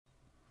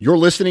You're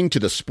listening to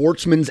the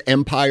Sportsman's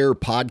Empire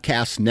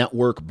Podcast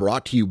Network,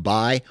 brought to you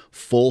by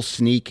Full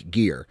Sneak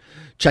Gear.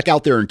 Check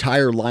out their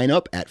entire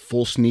lineup at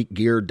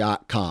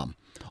fullsneakgear.com.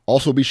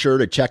 Also be sure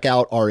to check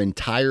out our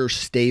entire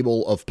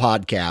stable of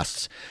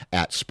podcasts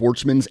at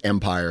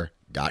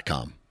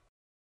sportsmansempire.com.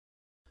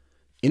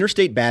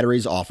 Interstate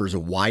Batteries offers a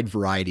wide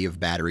variety of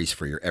batteries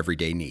for your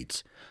everyday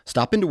needs.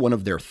 Stop into one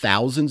of their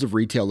thousands of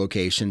retail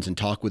locations and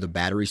talk with a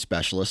battery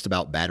specialist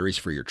about batteries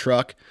for your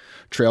truck,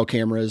 trail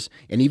cameras,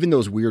 and even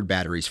those weird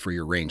batteries for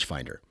your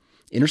rangefinder.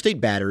 Interstate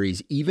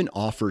Batteries even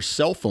offers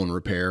cell phone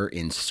repair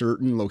in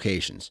certain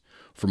locations.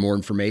 For more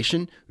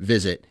information,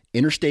 visit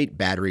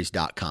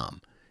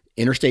interstatebatteries.com.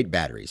 Interstate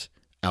Batteries,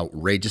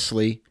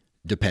 outrageously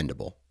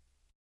dependable.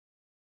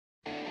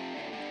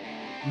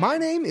 My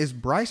name is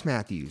Bryce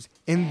Matthews,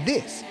 and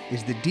this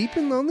is the Deep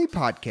and Lonely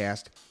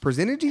Podcast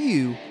presented to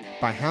you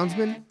by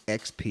Houndsman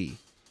XP.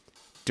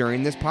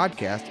 During this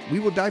podcast, we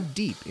will dive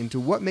deep into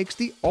what makes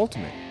the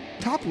ultimate,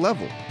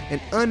 top-level,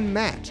 and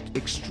unmatched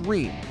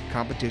extreme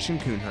competition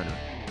coon hunter.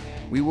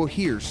 We will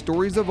hear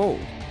stories of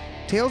old,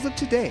 tales of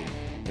today,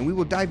 and we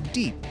will dive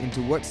deep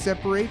into what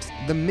separates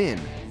the men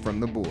from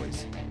the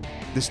boys.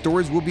 The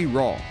stories will be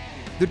raw,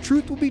 the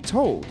truth will be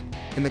told,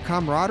 and the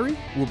camaraderie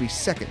will be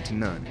second to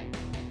none.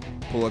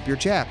 Pull up your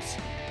chaps.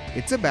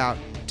 It's about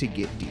to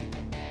get deep.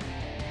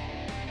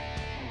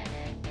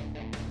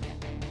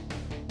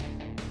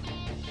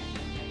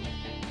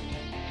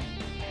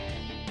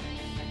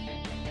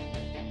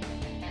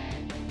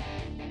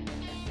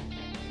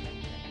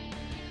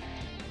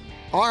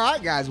 All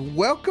right, guys,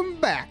 welcome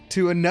back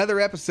to another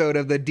episode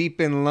of the Deep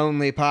and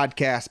Lonely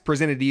Podcast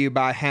presented to you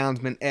by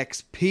Houndsman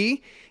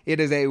XP. It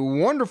is a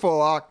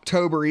wonderful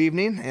October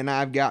evening, and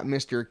I've got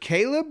Mr.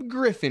 Caleb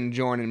Griffin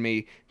joining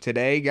me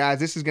today. Guys,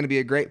 this is going to be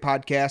a great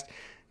podcast.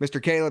 Mr.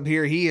 Caleb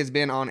here, he has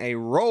been on a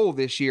roll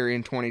this year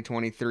in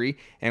 2023,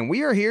 and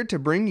we are here to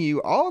bring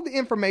you all the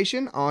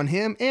information on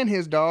him and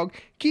his dog,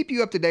 keep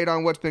you up to date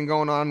on what's been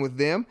going on with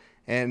them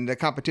and the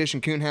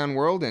competition coonhound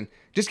world, and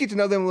just get to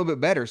know them a little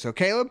bit better. So,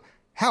 Caleb,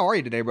 how are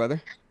you today,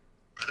 brother?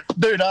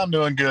 Dude, I'm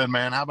doing good,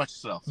 man. How about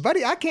yourself?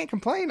 Buddy, I can't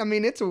complain. I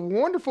mean, it's a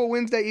wonderful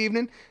Wednesday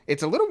evening.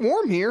 It's a little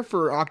warm here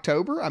for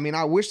October. I mean,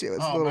 I wish it was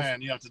a little...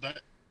 man,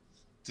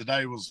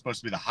 today was supposed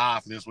to be the high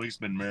for this week. It's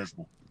been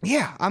miserable.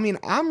 Yeah, I mean,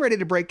 I'm ready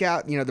to break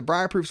out, the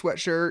Briarproof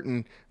sweatshirt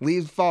and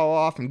leaves fall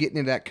off and getting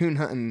into that coon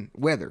hunting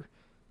weather.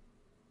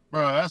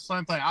 Bro, that's the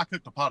same thing. I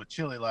cooked a pot of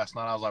chili last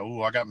night. I was like,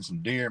 ooh, I got me some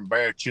deer and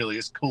bear chili.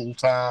 It's cool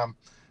time.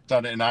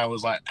 And I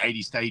was like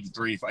 80 to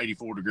 83,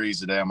 84 degrees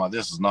today. I'm like,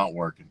 this is not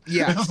working.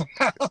 Yeah.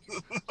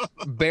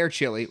 Bear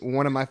chili,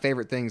 one of my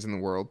favorite things in the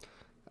world.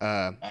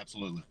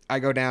 Absolutely. I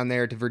go down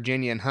there to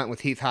Virginia and hunt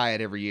with Heath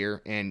Hyatt every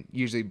year and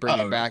usually bring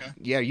me back. Okay.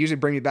 Yeah, usually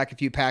bring me back a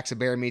few packs of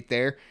bear meat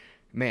there.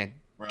 Man,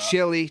 right.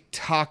 Chili,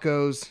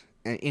 tacos,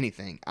 and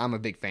anything. I'm a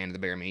big fan of the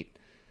bear meat.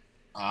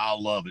 I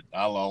love it.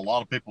 A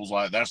lot of people's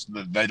like,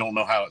 they don't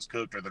know how it's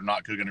cooked or they're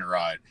not cooking it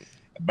right.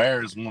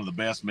 Bear is one of the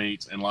best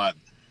meats, and like,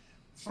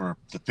 for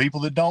the people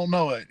that don't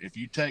know it, if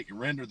you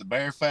render the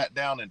bear fat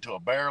down into a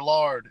bear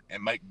lard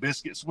and make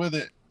biscuits with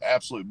it,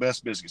 absolute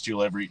best biscuits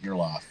you'll ever eat in your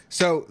life.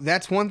 So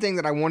that's one thing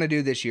that I want to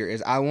do this year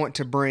is I want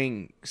to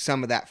bring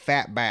some of that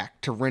fat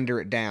back to render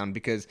it down,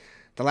 because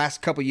the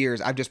last couple years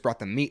I've just brought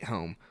the meat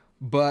home.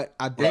 But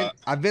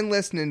I've been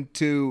listening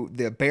to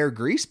the Bear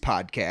Grease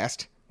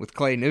podcast with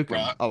Clay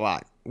Newcomb a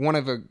lot. One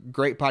of a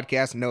great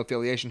podcast, no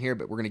affiliation here,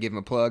 but we're going to give him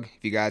a plug.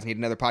 If you guys need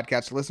another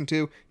podcast to listen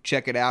to,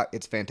 check it out.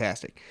 It's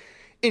fantastic.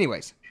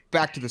 Anyways,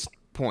 back to this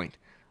point.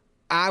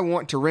 I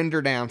want to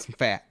render down some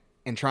fat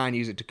and try and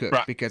use it to cook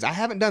because I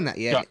haven't done that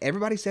yet. Right.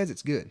 Everybody says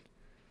it's good.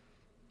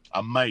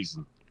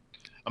 Amazing.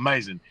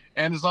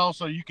 And it's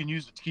also, you can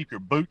use it to keep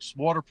your boots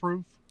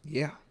waterproof.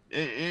 Yeah.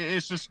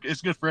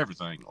 It's good for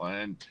everything.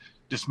 And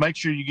just make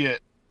sure you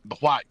get the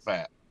white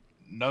fat.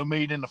 No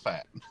meat in the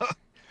fat.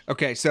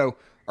 Okay, so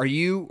are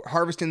you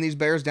harvesting these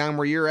bears down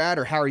where you're at,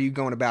 or how are you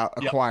going about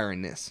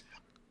acquiring this?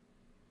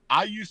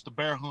 I used to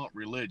bear hunt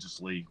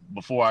religiously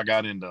before I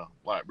got into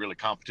like really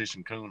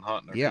competition coon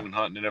hunting or coon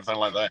hunting and everything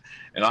like that.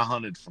 And I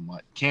hunted from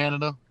like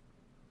Canada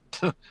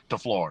to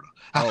Florida.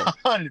 I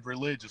hunted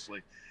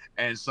religiously.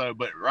 And so,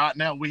 but right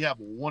now we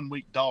have a 1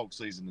 week dog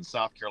season in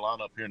South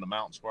Carolina up here in the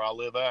mountains where I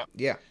live at.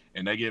 Yeah.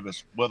 And they give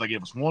us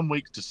 1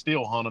 week to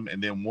still hunt them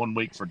and then 1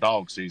 week for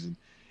dog season.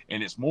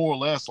 And it's more or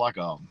less like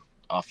a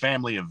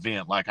family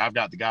event. Like I've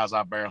got the guys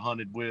I bear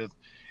hunted with,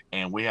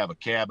 and we have a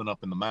cabin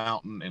up in the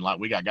mountain, and like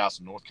we got guys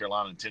from North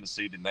Carolina and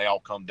Tennessee, and they all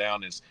come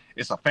down. It's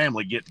a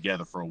family get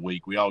together for a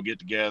week. We all get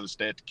together,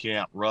 stay at the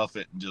camp, rough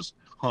it, and just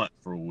hunt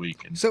for a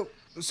week. And so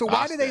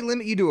why do they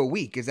limit you to a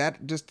week? Is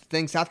that just the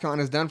thing South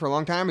Carolina's done for a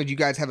long time? Or do you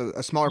guys have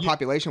a smaller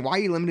population? Why are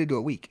you limited to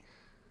a week?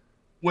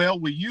 Well,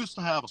 we used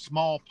to have a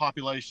small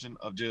population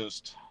of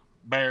just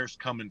bears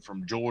coming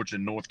from Georgia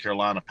and North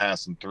Carolina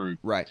passing through.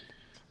 Right.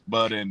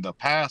 But in the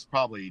past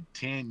probably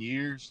 10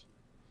 years,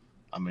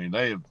 I mean,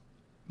 they've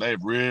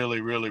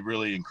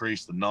really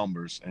increased the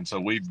numbers. And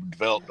so we've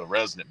developed a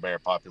resident bear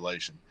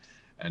population.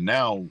 And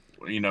now,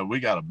 we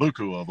got a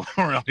buku of them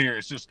around here.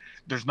 It's just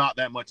there's not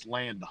that much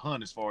land to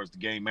hunt as far as the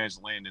game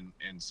management land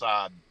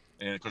inside.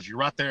 And because you're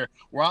right there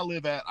where I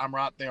live at, I'm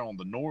right there on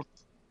the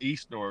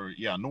northeastern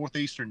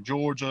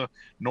Georgia,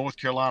 North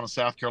Carolina,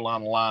 South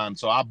Carolina line.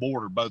 So I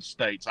border both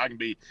states. I can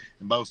be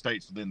in both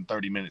states within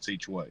 30 minutes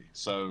each way.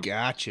 So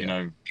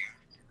gotcha.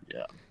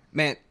 Yeah,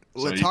 man.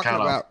 So talking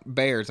about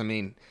bears. I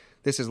mean,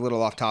 this is a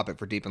little off topic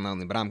for Deep and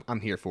Lonely, but I'm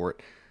here for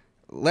it.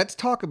 Let's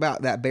talk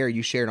about that bear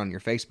you shared on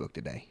your Facebook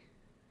today.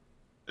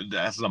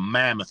 That's a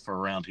mammoth for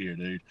around here,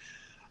 dude.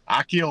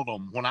 I killed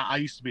him when I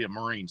used to be a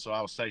Marine, so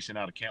I was stationed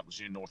out of Camp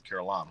Lejeune, North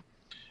Carolina.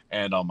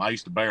 And I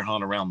used to bear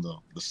hunt around the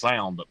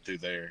Sound up through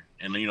there.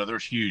 And,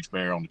 there's huge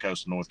bear on the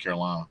coast of North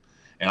Carolina.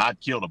 And I'd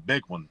killed a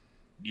big one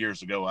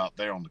years ago out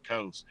there on the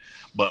coast.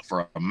 But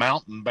for a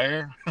mountain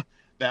bear,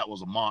 that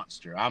was a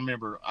monster. I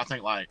remember, I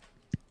think like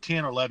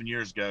 10 or 11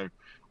 years ago,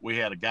 we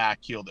had a guy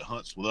killed that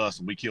hunts with us,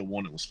 and we killed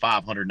one that was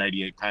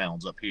 588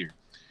 pounds up here.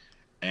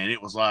 And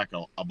it was like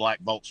a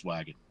black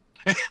Volkswagen.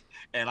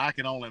 And I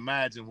can only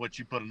imagine what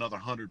you put another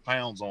 100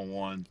 pounds on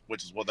one,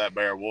 which is what that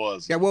bear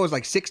was. Yeah, what was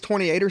like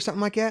 628 or something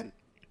like that?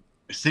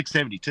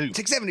 672.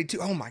 672.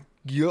 Oh my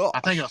god! I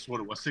think that's what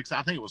it was.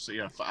 I think it was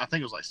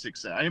like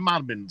 6. It might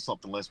have been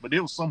something less, but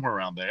it was somewhere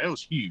around there. It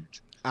was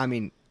huge. I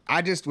mean,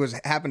 I just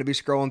happened to be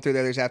scrolling through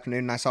there this afternoon,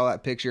 and I saw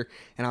that picture,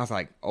 and I was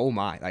like, "Oh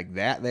my! Like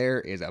that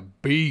there is a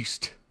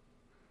beast."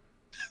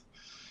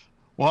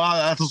 Well,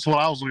 that's what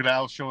I was looking at.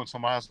 I was showing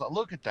somebody. I was like,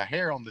 "Look at the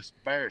hair on this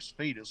bear's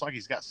feet. It's like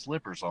he's got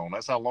slippers on.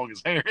 That's how long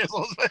his hair is."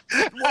 Well,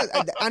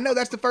 I know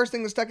that's the first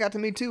thing that stuck out to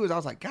me too. Is I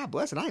was like, "God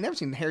bless it! I ain't never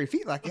seen hairy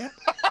feet like that."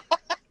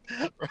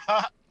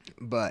 Right.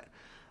 But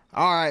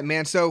all right,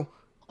 man. So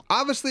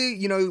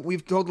obviously,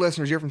 we've told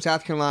listeners you're from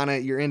South Carolina.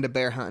 You're into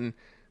bear hunting.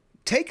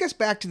 Take us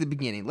back to the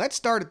beginning. Let's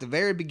start at the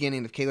very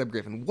beginning of Caleb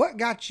Griffin. What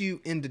got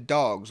you into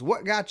dogs?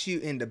 What got you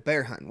into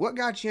bear hunting? What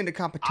got you into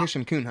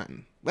competition coon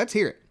hunting? Let's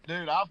hear it.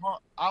 Dude,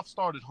 I've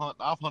started hunting.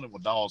 I've hunted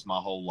with dogs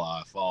my whole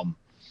life.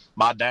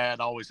 My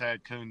dad always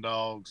had coon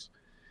dogs.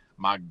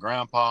 My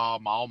grandpa,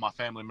 all my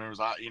family members.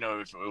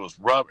 If it was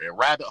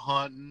rabbit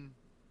hunting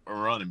or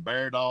running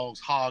bear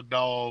dogs, hog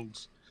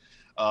dogs.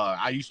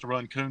 I used to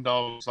run coon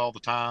dogs all the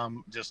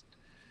time.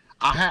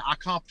 I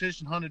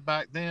competition hunted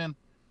back then.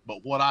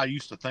 But what I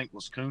used to think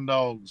was coon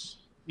dogs,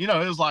 it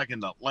was like in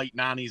the late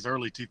 90s,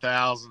 early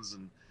 2000s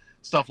and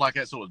stuff like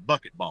that. So it was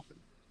bucket bumping.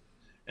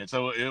 And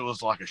so it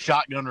was like a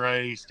shotgun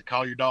race to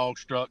call your dog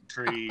struck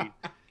tree,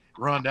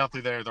 run down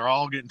through there. They're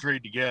all getting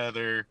treed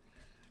together.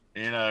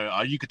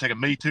 You could take a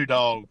Me Too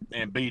dog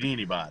and beat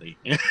anybody.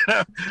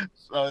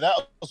 So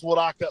that was what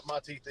I cut my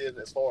teeth in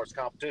as far as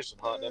competition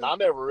hunting. And I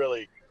never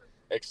really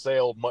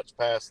excelled much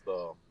past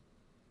the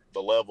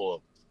level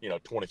of,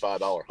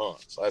 $25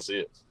 hunts. That's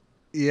it.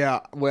 Yeah,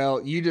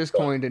 well, you just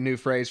coined a new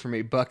phrase for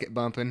me, bucket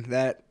bumping.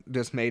 That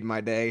just made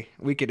my day.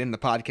 We could end the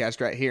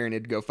podcast right here and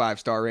it'd go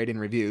 5-star rating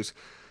reviews.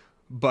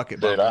 Bucket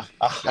bumping. Dude,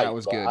 that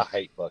was good. I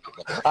hate bucket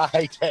bumping. I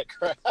hate that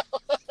crap.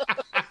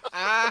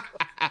 I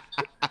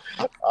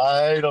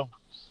hate them.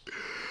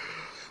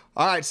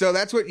 All right, so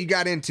that's what you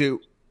got into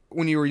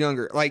when you were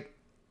younger. Like,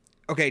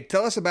 okay,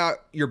 tell us about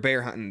your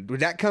bear hunting. Did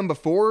that come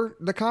before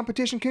the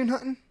competition coon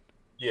hunting?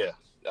 Yeah.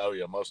 Oh,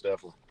 yeah, most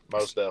definitely.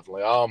 Most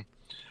definitely.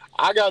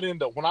 I got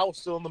into, when I was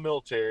still in the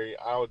military,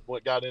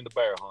 got into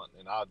bear hunting,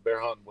 and I'd bear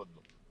hunting with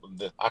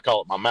I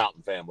call it my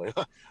mountain family.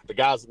 The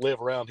guys that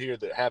live around here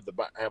that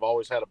have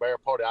always had a bear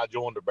party. I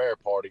joined a bear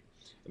party,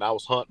 and I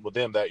was hunting with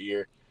them that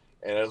year.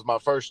 And it was my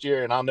first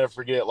year, and I'll never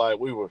forget, like,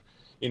 we were,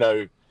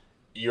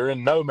 you're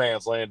in no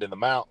man's land in the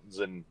mountains,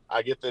 and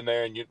I get in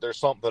there, and there's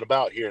something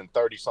about hearing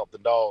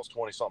 30-something dogs,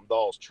 20-something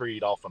dogs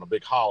treed off in a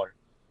big holler,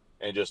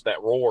 and just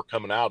that roar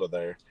coming out of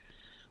there.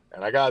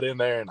 And I got in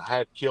there, and I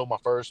had killed my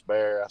first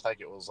bear. I think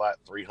it was like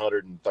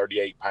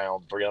 338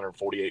 pounds,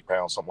 348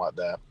 pounds, something like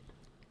that.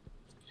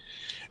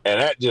 And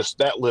that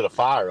lit a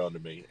fire under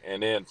me.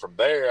 And then from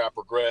there, I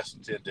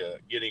progressed into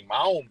getting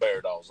my own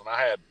bear dogs, and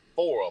I had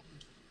 4 of them.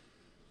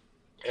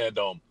 And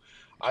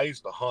I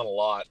used to hunt a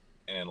lot,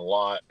 and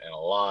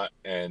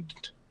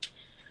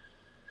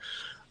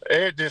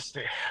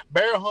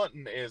bear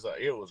hunting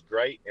it was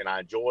great, and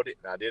I enjoyed it,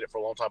 and I did it for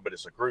a long time. But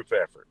it's a group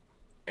effort.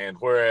 And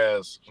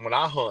whereas when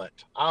I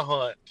hunt,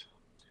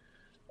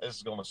 this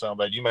is going to sound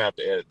bad. You may have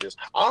to edit this.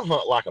 I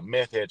hunt like a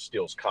meth head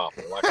steals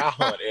copper. Like I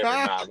hunt every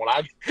night.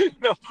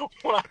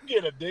 When I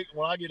get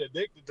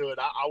addicted to it,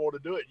 I want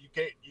to do it. You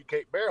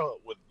can't bear hunt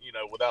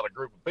without a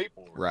group of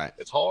people. Right.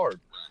 It's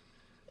hard.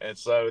 And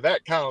so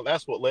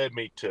that's what led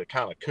me to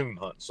kind of coon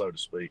hunt, so to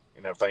speak,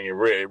 and everything.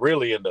 You're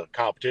really into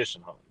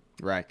competition hunting.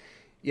 Right.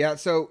 Yeah.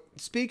 So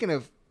speaking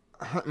of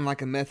hunting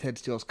like a meth head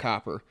steals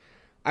copper,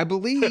 I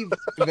believe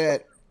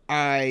that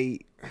I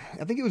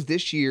think it was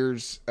this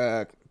year's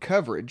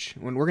coverage,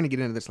 when we're going to get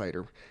into this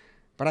later,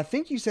 but I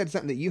think you said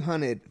something that you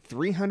hunted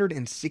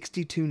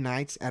 362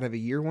 nights out of a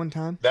year one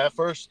time. That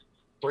first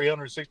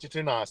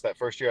 362 nights, that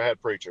first year I had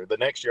Preacher. The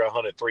next year I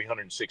hunted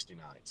 360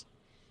 nights.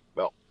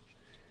 Well,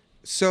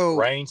 so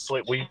rain,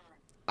 sleet, wind.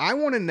 I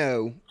want to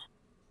know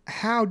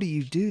how do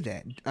you do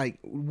that? Like,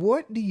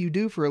 what do you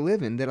do for a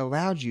living that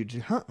allows you to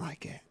hunt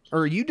like that?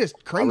 Or are you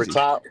just crazy?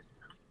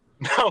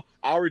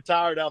 I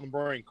retired out of the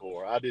Marine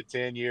Corps. I did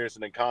 10 years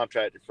and then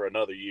contracted for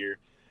another year.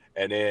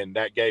 And then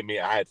that gave me,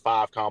 I had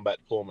 5 combat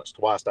deployments,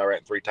 twice to Iraq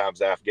and 3 times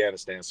to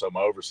Afghanistan. So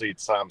my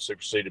overseas time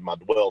superseded my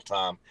dwell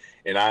time,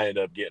 and I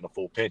ended up getting a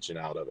full pension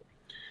out of it.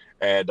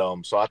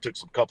 And so I took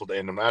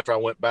and after I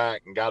went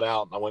back and got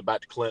out, and I went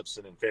back to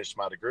Clemson and finished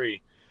my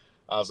degree,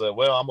 I was like,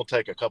 well, I'm going to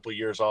take a few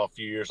years off,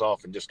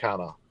 and just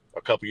kind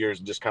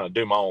of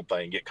do my own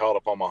thing, get caught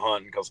up on my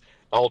hunting, because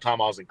the whole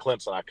time I was in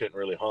Clemson, I couldn't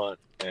really hunt.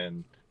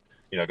 And,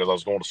 because I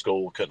was going to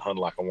school, couldn't hunt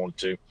like I wanted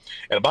to.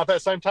 And about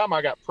that same time,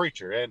 I got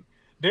Preacher. And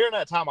during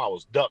that time, I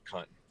was duck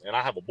hunting. And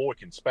I have a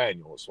Boykin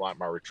Spaniel. It's like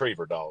my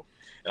retriever dog.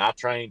 And I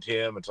trained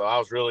him. And so I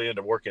was really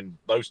into working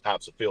those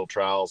types of field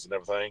trials and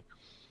everything.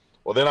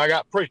 Well, then I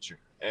got Preacher.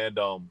 And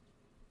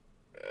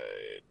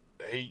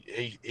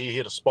he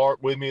hit a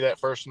spark with me that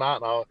first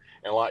night.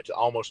 And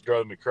almost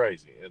drove me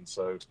crazy. And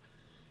so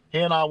he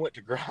and I went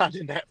to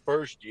grinding that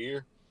first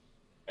year.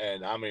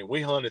 And,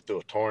 we hunted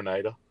through a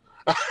tornado.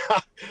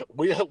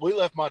 we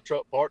left my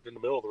truck parked in the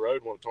middle of the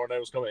road when a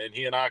tornado was coming, and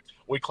he and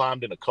we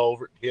climbed in a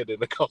culvert, hid in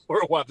the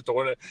culvert while the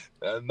tornado.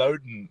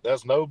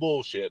 That's no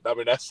bullshit.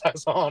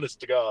 That's honest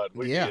to God.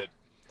 We did.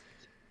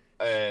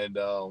 And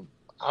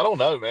I don't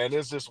know, man.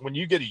 It's just when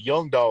you get a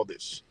young dog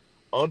that's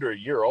under a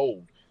year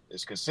old,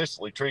 that's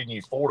consistently treating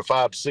you 4 to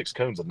 5 to 6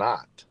 coons a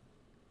night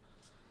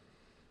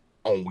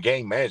on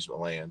game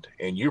management land,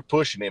 and you're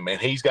pushing him, and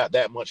he's got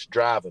that much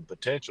drive and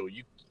potential.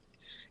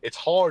 It's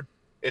hard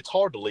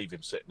to leave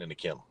him sitting in the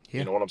kennel. Yeah.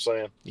 You know what I'm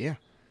saying? Yeah.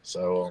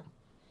 So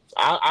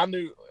I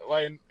knew,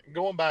 like,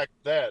 going back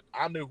to that,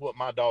 I knew what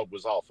my dog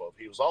was off of.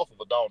 He was off of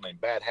a dog named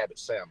Bad Habit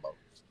Sambo.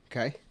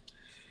 Okay.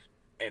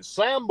 And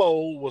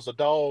Sambo was a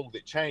dog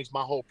that changed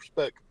my whole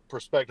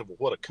perspective of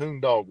what a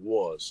coon dog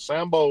was.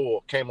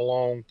 Sambo came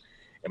along,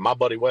 and my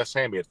buddy Wes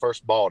Hamby had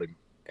first bought him.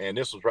 And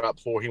this was right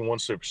before he won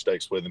Super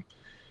Stakes with him.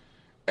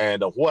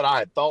 And what I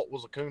had thought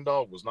was a coon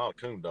dog was not a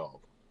coon dog.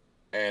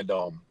 And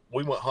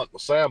we went hunting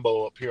with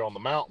Sambo up here on the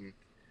mountain,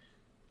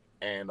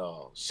 and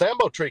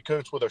Sambo treated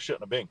coons where there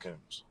shouldn't have been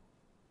coons.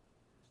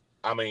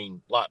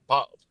 Like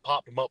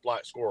popped them up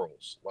like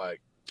squirrels.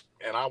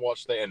 And I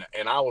watched that,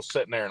 and I was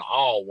sitting there in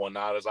awe one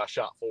night as I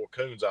shot 4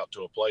 coons out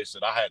to a place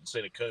that I hadn't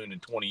seen a coon in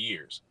 20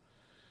 years.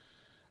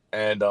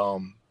 And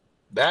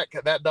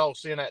that dog,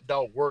 seeing that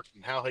dog work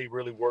and how he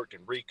really worked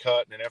and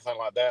recutting and everything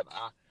like that,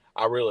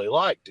 I really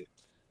liked it.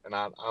 And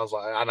I was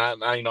like,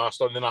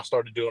 I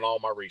started doing all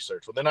my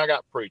research. Well, then I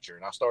got Preacher,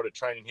 and I started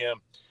training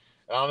him.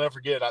 And I'll never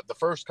forget, the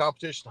first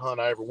competition hunt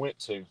I ever went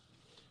to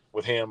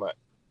with him,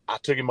 I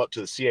took him up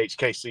to the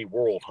CHKC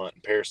World Hunt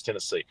in Paris,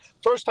 Tennessee.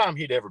 First time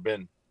he'd ever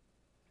been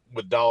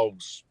with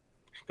dogs,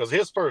 because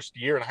his first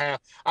year and a half,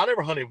 I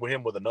never hunted with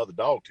him with another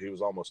dog till he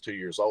was almost 2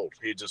 years old.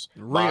 He'd just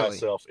by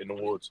himself in the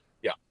woods,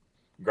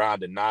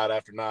 grinding night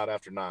after night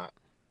after night.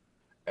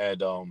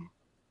 And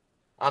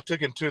I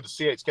took him to the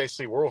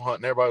CHKC World Hunt,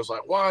 and everybody was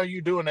like, why are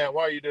you doing that?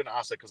 Why are you doing that?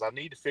 I said, because I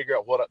need to figure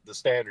out what the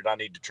standard I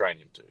need to train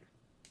him to.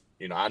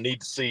 I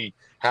need to see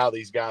how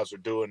these guys are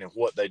doing and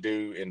what they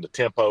do in the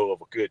tempo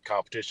of a good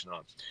competition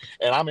hunt.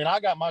 And, I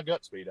got my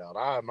guts beat out.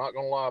 I'm not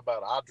going to lie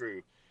about it. I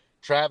drew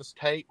Travis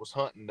Tate was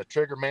hunting the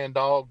Trigger Man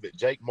dog that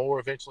Jake Moore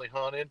eventually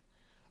hunted.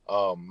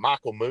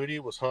 Michael Moody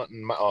was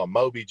hunting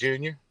Moby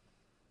Jr.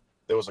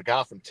 There was a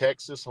guy from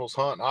Texas who was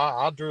hunting.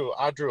 I drew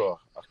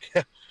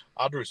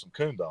some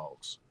coon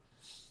dogs.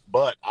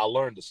 But I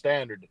learned the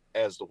standard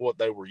as to what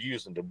they were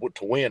using to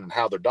win and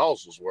how their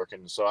dogs was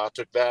working. And so I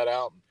took that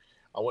out, and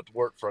I went to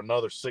work for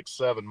another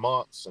 6-7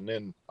 months. And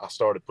then I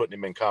started putting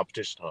him in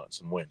competition hunts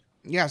and winning.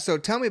 Yeah. So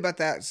tell me about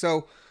that.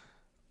 So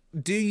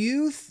did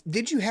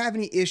you have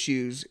any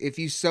issues if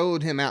you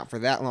soloed him out for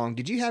that long?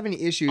 Did you have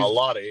any issues? A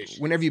lot of issues.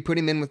 Whenever you put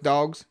him in with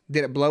dogs,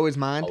 did it blow his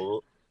mind?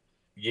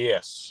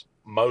 Yes,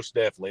 most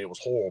definitely. It was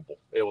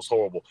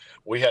horrible.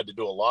 We had to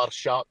do a lot of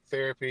shock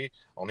therapy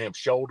on him,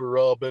 shoulder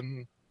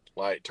rubbing,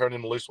 like turning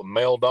him loose with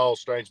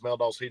strange male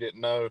dogs he didn't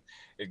know.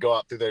 He'd go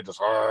out through there just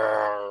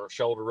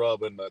shoulder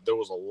rubbing. There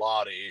was a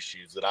lot of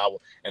issues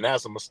and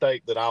that's a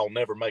mistake that I'll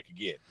never make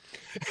again.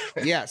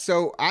 Yeah,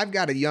 so I've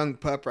got a young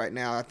pup right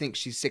now. I think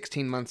she's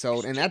 16 months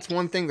old, and that's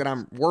one thing that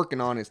I'm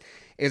working on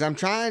is I'm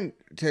trying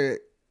to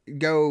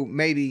go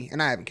maybe,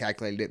 and I haven't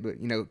calculated it,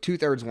 but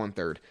 2/3,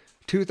 1/3.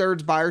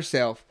 2/3 by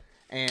herself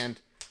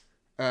and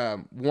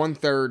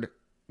 1/3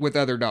 with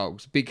other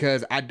dogs,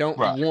 because I don't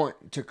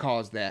want to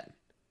cause that.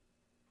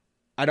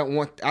 I don't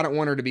want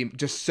her to be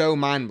just so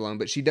mind blown,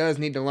 but she does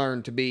need to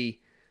learn to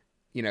be,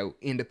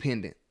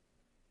 independent.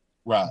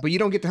 Right. But you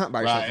don't get to hunt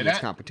by yourself in these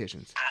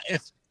competitions.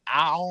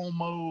 I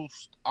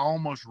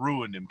almost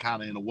ruined him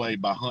kind of in a way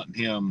by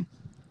hunting him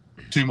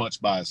too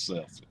much by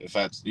himself. If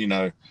that's,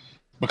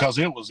 because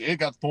it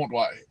got to the point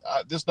where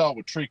this dog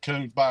would tree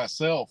coons by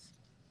himself,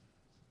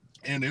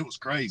 and it was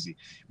crazy.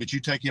 But you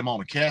take him on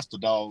a cast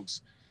of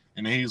dogs,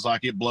 And he's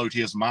like, it blowed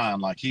his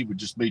mind. Like he would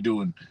just be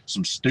doing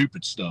some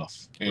stupid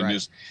stuff. And Right.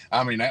 just,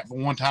 I mean,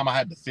 one time I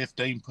had the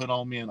 15 put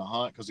on me in a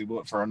hunt because he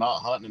went for a not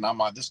hunting. And I'm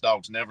like, this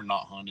dog's never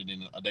not hunted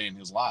in a day in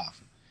his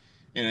life.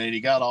 And then he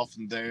got off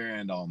from there,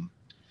 and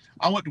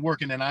I went to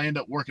work, and then I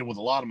ended up working with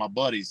a lot of my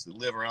buddies that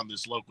live around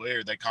this local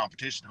area. They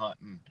competition hunt,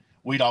 and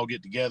we'd all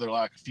get together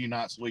like a few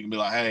nights a week and be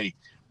like, hey,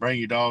 bring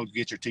your dogs,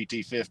 get your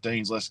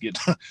TT-15s.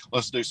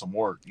 Let's do some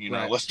work.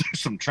 Right. Let's do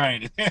some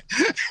training.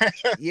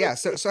 Yeah.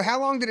 So how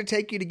long did it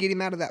take you to get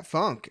him out of that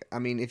funk? I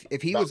mean,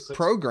 if he was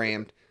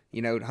programmed,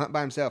 to hunt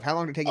by himself, how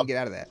long did it take him to get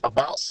out of that?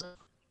 About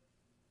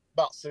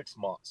 6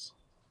 months.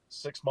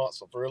 6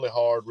 months of really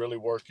hard, really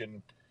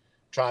working,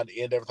 trying to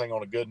end everything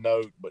on a good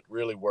note, but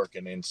really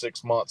working. In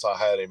 6 months,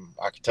 I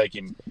could take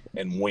him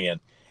and win.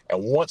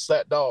 And once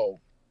that dog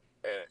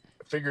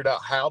figured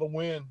out how to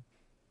win,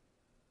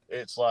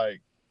 it's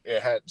like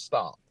it hadn't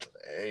stopped.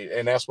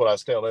 And that's what I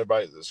was telling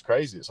everybody that's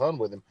crazy that's hunting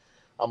with him.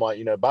 I'm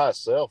like, by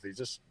himself,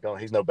 he's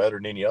no better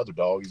than any other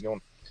dog. He's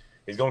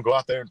gonna go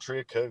out there and tree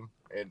a coon,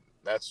 and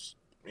that's,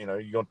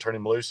 you're gonna turn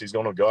him loose. He's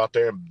gonna go out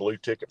there and blue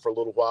tick it for a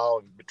little while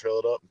and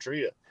trail it up and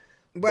tree it.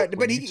 But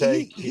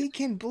he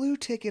can blue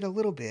tick it a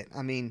little bit.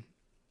 I mean,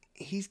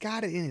 he's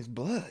got it in his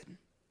blood.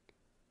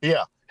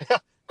 Yeah,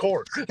 of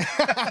course. And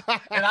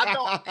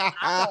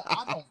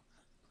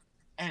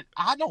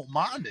I don't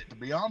mind it, to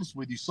be honest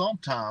with you,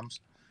 sometimes.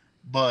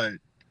 But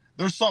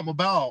there's something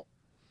about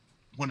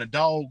when a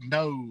dog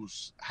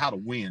knows how to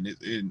win,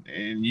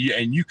 and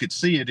you could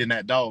see it in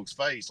that dog's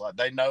face. Like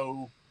they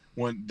know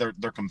when they're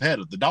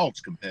competitive. The dog's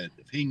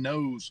competitive. He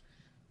knows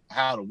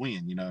how to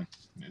win.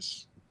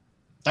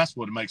 That's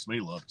what makes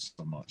me love it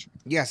so much.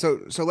 Yeah.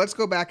 So let's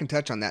go back and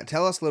touch on that.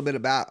 Tell us a little bit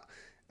about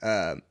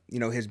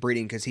his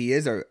breeding, because he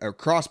is a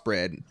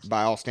crossbred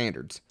by all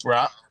standards.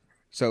 Right.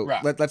 So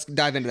let's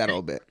dive into that a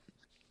little bit.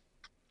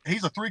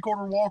 He's a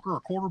 3/4 walker, a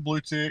quarter blue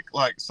tick.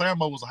 Like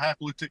Sambo was a half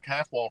blue tick,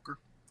 half walker,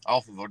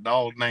 off of a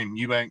dog named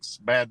Eubanks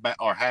Bad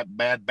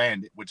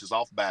Bandit, which is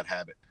off Bad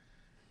Habit,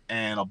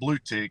 and a blue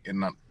tick.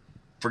 And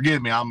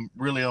forgive me, I'm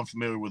really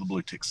unfamiliar with the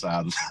blue tick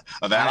side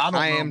of that. I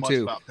don't know much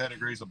about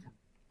pedigrees.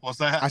 What's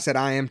that? I said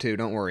I am too.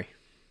 Don't worry.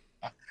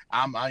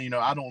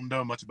 I don't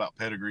know much about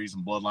pedigrees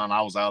and bloodline.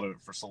 I was out of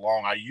it for so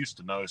long. I used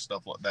to know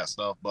stuff like that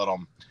stuff, but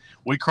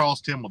we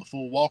crossed him with a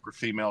full walker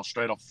female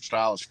straight off of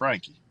Stylish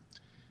Frankie.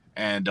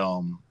 And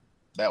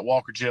that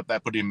walker jip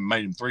that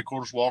made him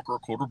 3/4 walker, a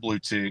quarter blue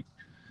tick,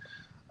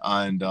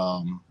 and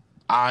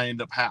I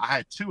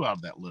had 2 out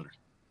of that litter.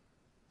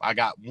 I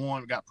got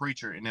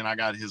Preacher, and then I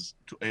got his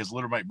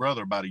littermate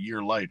brother about a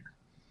year later,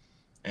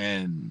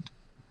 and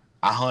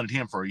I hunted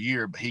him for a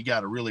year, but he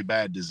got a really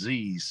bad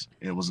disease.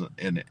 It was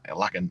an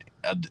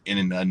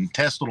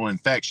intestinal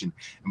infection,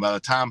 and by the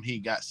time he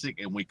got sick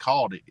and we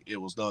called it, it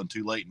was done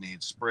too late, and it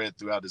had spread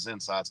throughout his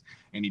insides,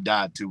 and he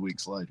died 2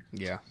 weeks later.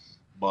 Yeah,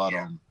 but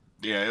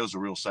it was a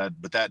real sad.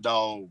 But that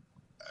dog,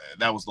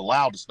 that was the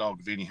loudest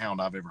dog of any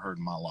hound I've ever heard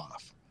in my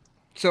life.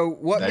 So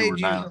what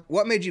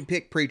made you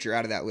pick Preacher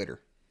out of that litter?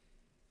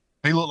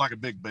 He looked like a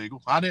big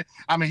beagle. I didn't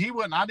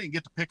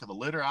get the pick of the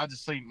litter. I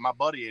just seen my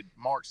buddy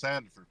Mark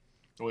Sandiford,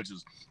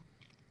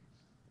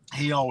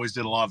 he always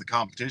did a lot of the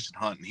competition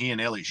hunting. He and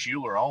Elliot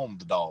Schuler owned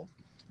the dog,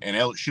 and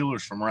Elliot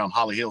Schuler's from around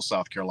Holly Hill,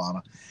 South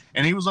Carolina.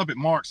 And he was up at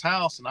Mark's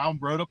house, and I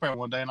rode up there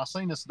one day, and I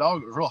seen this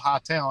dog. It was real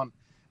high town,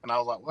 and I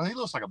was like, well, he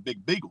looks like a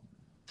big beagle.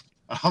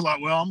 And I was like,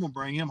 well, I'm gonna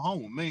bring him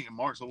home with me. And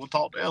Mark said, we'll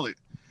talk to Elliot.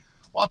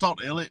 Well, I talked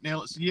to Elliot, and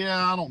Elliot said,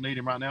 yeah, I don't need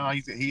him right now.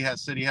 He said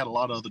he had a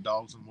lot of other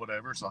dogs and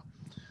whatever. So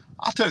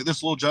I took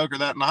this little joker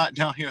that night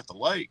down here at the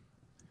lake,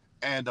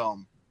 and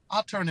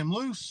I turned him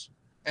loose,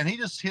 and he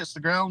just hits the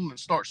ground and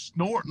starts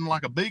snorting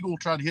like a beagle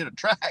trying to hit a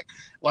track,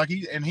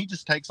 he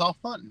just takes off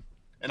hunting.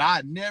 And I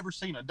had never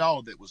seen a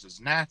dog that was as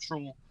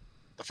natural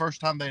the first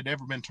time they'd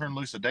ever been turned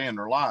loose a day in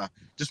their life,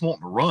 just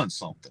wanting to run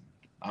something.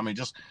 I mean,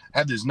 just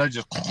had this nose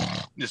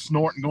just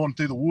snorting going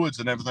through the woods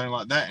and everything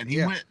like that. And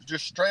he went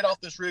just straight off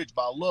this ridge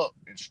by luck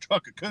and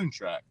struck a coon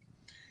track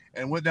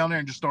and went down there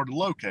and just started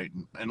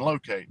locating.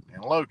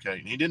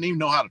 He didn't even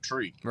know how to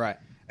tree. Right.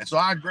 And so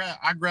I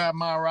grabbed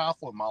my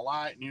rifle and my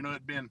light, and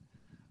it'd been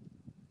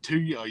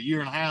a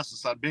year and a half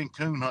since I'd been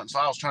coon hunting. So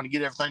I was trying to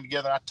get everything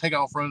together. I take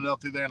off running up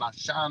through there, and I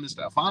shine this.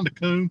 I find a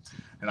coon,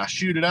 and I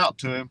shoot it out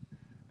to him.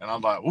 And I'm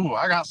like, ooh,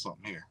 I got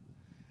something here.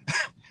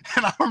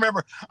 And I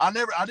remember I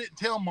didn't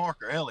tell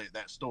Mark or Elliot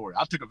that story.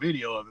 I took a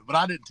video of it, but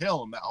I didn't tell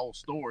them that whole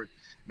story.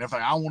 And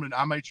everything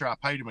I made sure I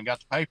paid him and got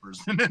the papers.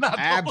 And then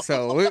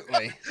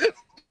Absolutely.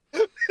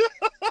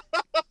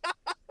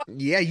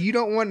 Yeah, you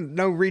don't want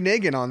no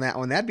reneging on that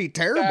one. That'd be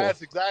terrible.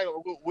 That's exactly.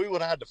 We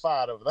would have had to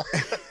fight over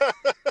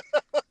that.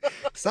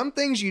 Some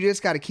things you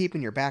just got to keep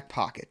in your back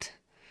pocket.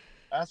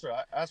 That's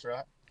right.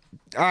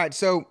 All right,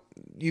 so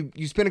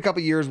you spent a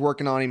couple years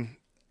working on him.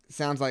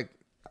 Sounds like,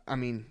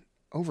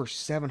 over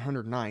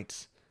 700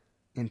 nights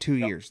in 2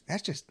 years.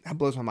 That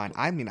blows my mind.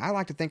 I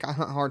like to think I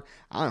hunt hard.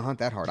 I don't hunt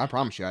that hard. I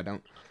promise you I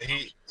don't.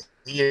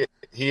 He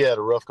had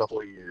a rough couple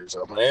of years.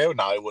 No,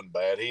 it wasn't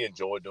bad. He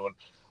enjoyed doing.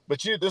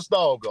 But this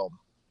dog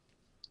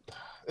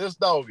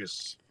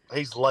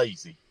he's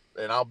lazy.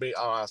 and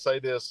I say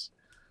this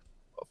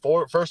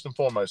first and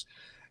foremost,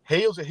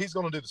 he's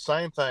going to do the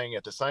same thing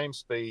at the same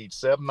speed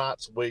 7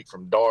 nights a week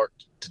from dark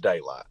to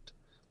daylight.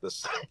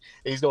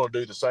 He's going to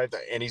do the same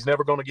thing, and he's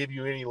never going to give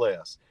you any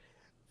less.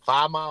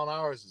 5 mile an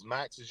hour is as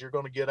max as you're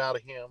going to get out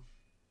of him,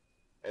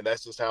 and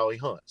that's just how he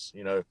hunts.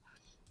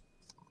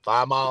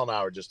 5 mile an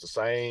hour, just the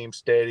same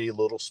steady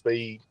little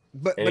speed.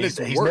 But he's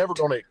never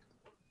going to.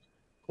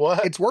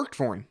 What? It's worked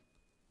for him.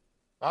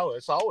 Oh,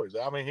 it's always.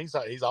 I mean,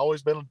 he's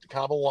always been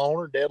kind of a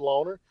loner, dead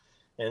loner,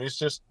 and it's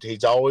just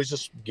he's always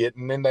just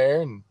getting in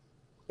there, and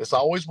it's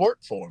always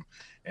worked for him.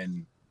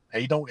 And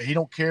he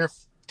don't care if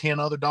 10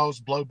 other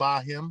dogs blow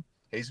by him.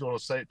 He's going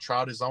to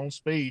trot his own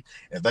speed.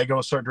 If they go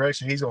a certain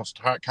direction, he's going to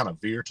start kind of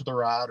veer to the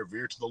right or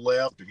veer to the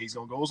left, and he's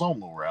going to go his own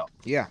little route.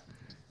 Yeah.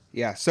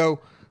 So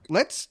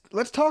let's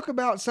talk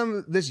about some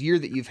of this year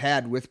that you've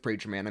had with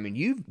Preacher Man. I mean,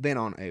 you've been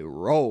on a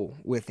roll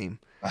with him.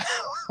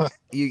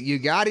 You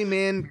got him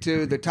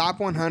into the top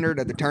 100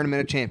 of the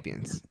Tournament of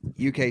Champions,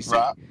 UKC.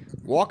 Right.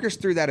 Walk us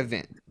through that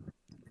event.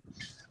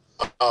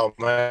 Oh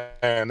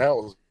man, that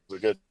was a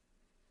good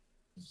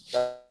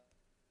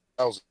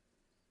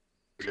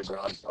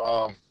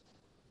run.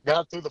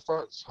 Got through the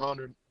first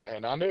 100,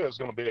 and I knew it was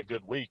going to be a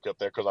good week up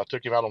there because I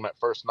took him out on that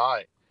first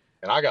night,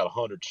 and I got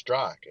 100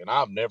 strike, and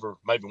I've never,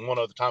 maybe one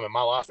other time in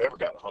my life, ever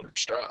got 100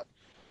 strike.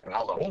 And I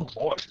was like, oh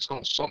boy, it's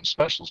going to something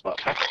special about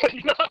that.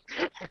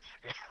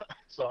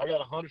 So I got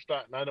 100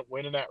 strike, and I ended up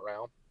winning that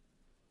round.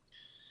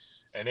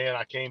 And then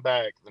I came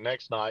back the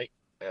next night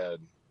and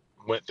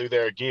went through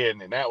there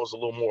again, and that was a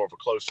little more of a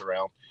closer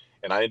round,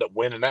 and I ended up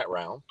winning that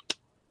round.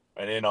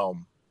 And then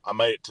I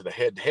made it to the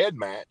head-to-head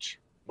match,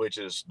 which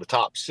is the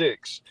top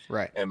 6.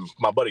 Right. And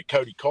my buddy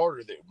Cody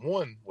Carter that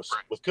won was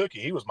with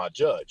Cookie. He was my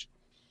judge.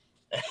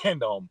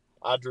 And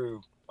I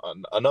drew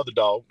another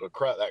dog,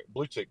 that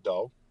blue tick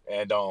dog,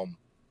 and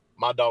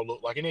my dog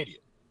looked like an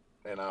idiot.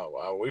 And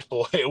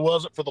it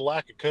wasn't for the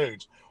lack of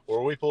coons.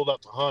 Where we pulled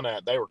up to hunt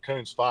at, they were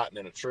coons fighting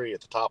in a tree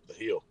at the top of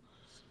the hill.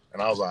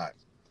 And I was like,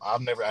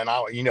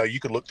 you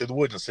could look through the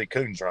woods and see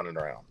coons running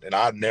around. And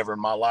I've never in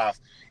my life,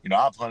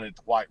 I've hunted at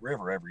the White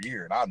River every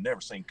year, and I've never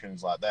seen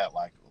coons like that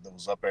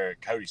was up there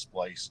at Cody's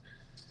place.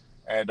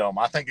 And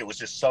I think it was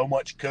just so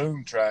much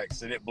coon tracks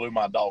that it blew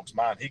my dog's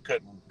mind. He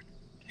couldn't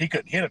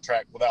hit a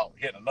track without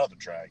hitting another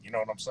track. You know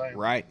what I'm saying?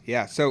 Right.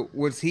 Yeah. So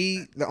was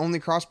he the only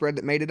crossbred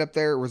that made it up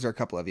there, or was there a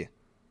couple of you?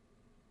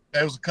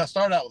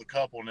 Started out with a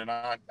couple, and then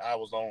I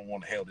was the only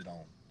one that held it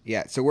on.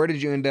 Yeah. So where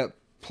did you end up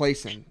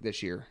placing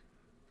this year?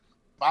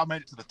 I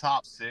made it to the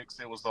top 6.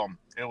 It was the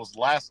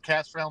last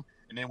cast round,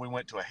 and then we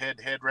went to a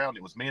head-to-head round.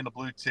 It was me and the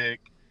blue tick,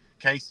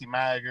 Casey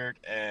Maggard,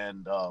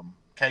 and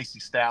Casey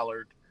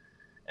Stallard,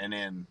 and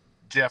then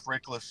Jeff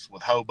Rickless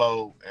with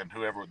Hobo, and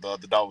whoever the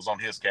dog was on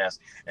his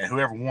cast, and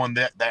whoever won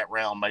that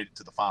round made it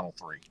to the final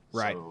 3.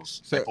 Right.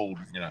 So they pulled,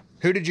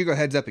 Who did you go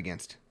heads up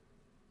against?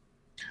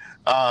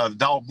 The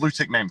dog blue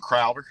tick named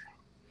Crowder.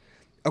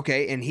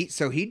 Okay, and he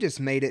just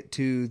made it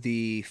to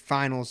the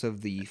finals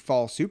of the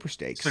Fall Super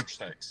Stakes.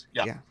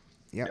 Yeah.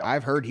 Yeah,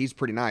 I've heard he's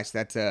pretty nice.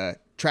 That's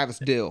Travis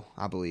Dill,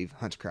 I believe,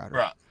 hunts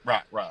Crowder.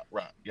 Right.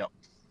 Yep.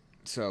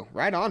 So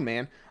right on,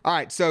 man. All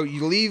right, so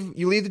you leave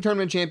the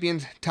Tournament of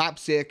Champions, top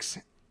 6.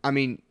 I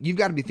mean, you've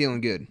got to be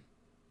feeling good.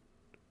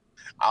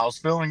 I was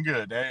feeling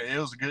good. It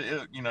was good.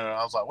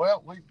 I was like,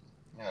 well,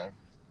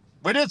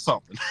 we did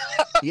something.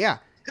 Yeah.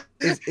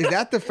 Is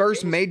that the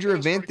first major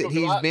event that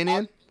he's been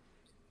in?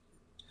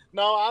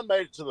 No, I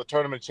made it to the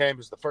Tournament of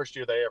Champions the first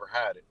year they ever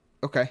had it.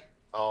 Okay.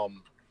 I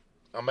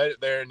made it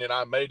there, and then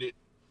I made it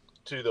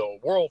to the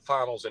World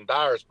Finals in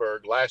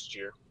Dyersburg last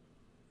year.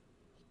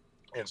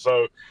 And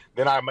so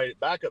then I made it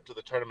back up to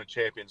the Tournament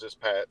Champions this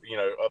past,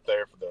 up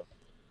there for the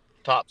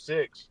top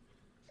 6.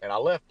 And I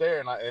left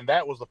there, and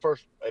that was the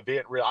first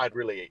event I'd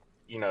really,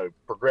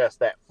 progressed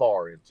that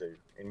far into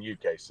in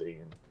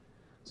UKC. And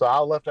so I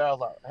left there, I was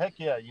like, heck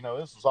yeah,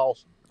 this was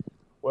awesome.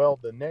 Well,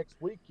 the next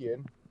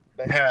weekend,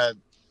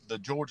 the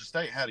Georgia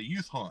State had a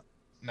youth hunt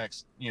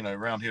next,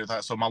 around here.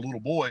 So my little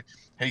boy,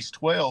 he's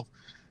 12.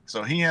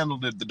 So he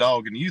handled the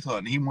dog in the youth hunt,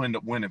 and he ended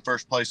up winning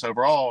first place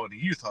overall in the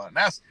youth hunt. And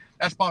that's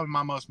probably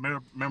my most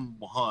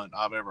memorable hunt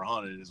I've ever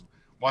hunted, is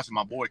watching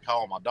my boy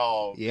call my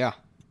dog. Yeah.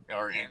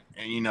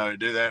 And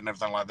do that and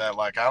everything like that.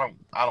 Like I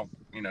don't,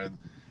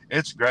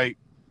 it's great,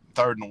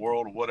 third in the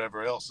world or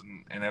whatever else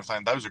and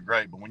everything. Those are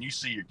great. But when you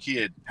see your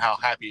kid, how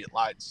happy it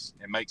lights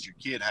and makes your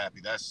kid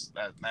happy, that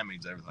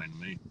means everything to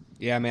me.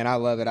 Yeah, man, I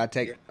love it. I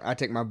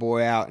take my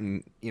boy out,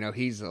 and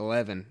he's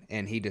 11,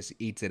 and he just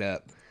eats it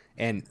up.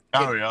 And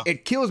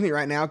it kills me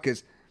right now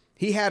because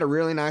he had a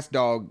really nice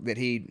dog that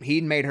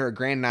he'd made her a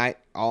grand night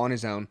all on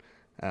his own.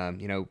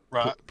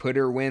 Right. Put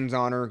her wins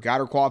on her, got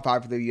her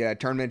qualified for the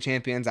Tournament of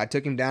Champions. I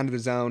took him down to the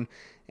zone,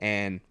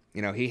 and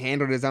he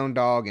handled his own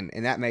dog,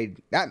 and that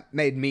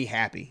made me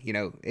happy.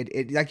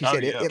 It like you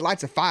said, it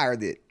lights a fire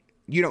that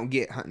you don't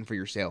get hunting for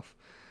yourself.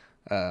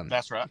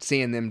 That's right.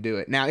 Seeing them do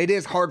it. Now, it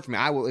is hard for me.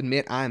 I will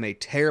admit I am a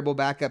terrible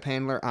backup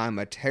handler. I'm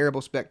a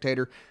terrible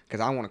spectator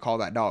because I want to call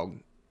that dog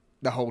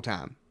the whole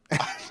time.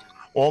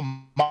 Well,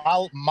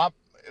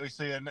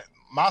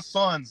 my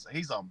son's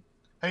he's got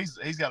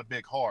a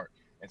big heart,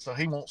 and so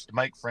he wants to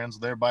make friends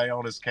with everybody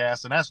on his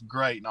cast, and that's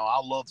great. No, I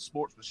love the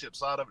sportsmanship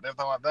side of it and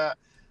everything like that.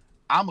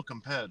 I'm a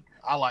competitor.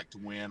 I like to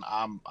win.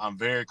 I'm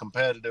very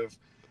competitive,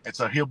 and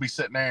so he'll be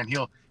sitting there and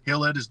he'll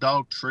let his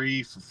dog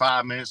tree for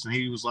 5 minutes, and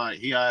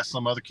he asked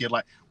some other kid,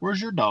 like, "Where's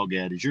your dog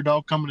at? Is your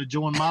dog coming to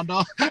join my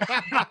dog?"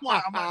 I'm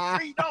like,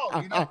 tree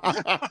dog, you know.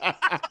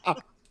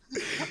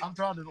 I'm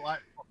trying to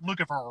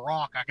looking for a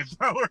rock I can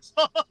throw or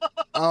something.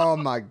 Oh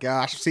my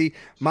gosh. See,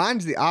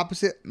 mine's the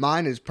opposite.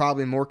 Mine is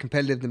probably more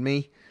competitive than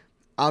me.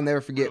 I'll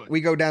never forget. Really?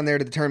 We go down there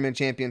to the Tournament of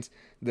Champions,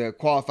 the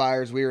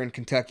qualifiers. We were in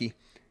Kentucky,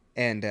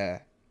 and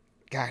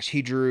gosh,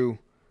 he drew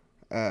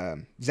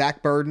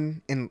Zach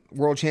Burden in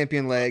world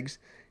champion legs.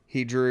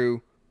 He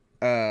drew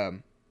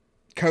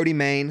Cody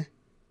Main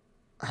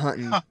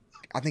hunting.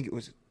 I think it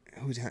was,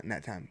 who was hunting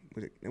that time?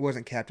 It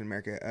wasn't Captain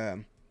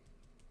America.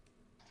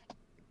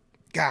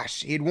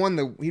 Gosh, he'd won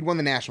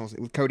the nationals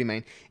with Cody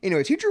Main.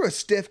 Anyways, he drew a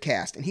stiff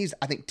cast, and he's,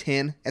 I think,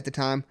 10 at the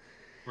time.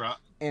 Right.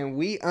 And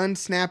we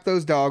unsnapped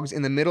those dogs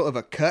in the middle of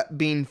a cut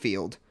bean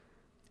field.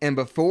 And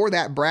before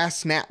that brass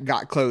snap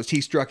got closed, he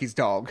struck his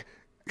dog.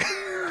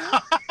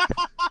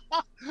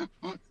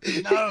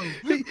 No.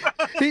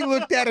 He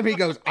looked at him. He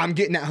goes, "I'm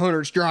getting that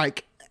 100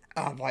 strike."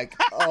 I'm like,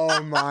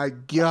 oh my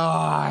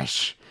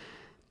gosh.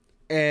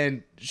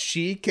 And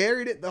she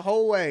carried it the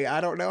whole way.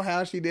 I don't know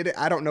how she did it.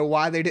 I don't know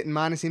why they didn't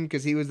minus him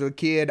because he was a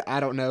kid.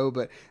 I don't know,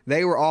 but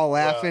they were all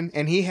laughing,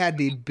 and he had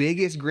the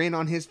biggest grin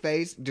on his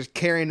face, just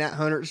carrying that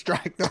 100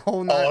 strike the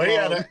whole night. Oh,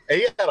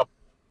 he had a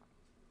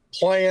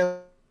plan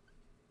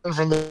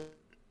from the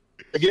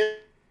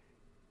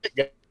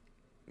get-go.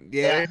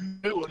 Yeah. He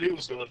knew what he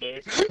was going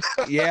to do.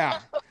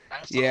 Yeah.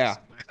 That's Yeah.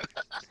 awesome.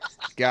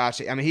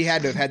 Gosh, I mean, he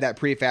had to have had that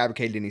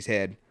prefabricated in his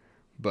head,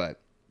 but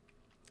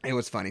it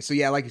was funny. So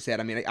yeah, like you said,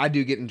 I mean, I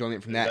do get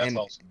enjoyment from that, That's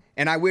awesome.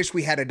 and I wish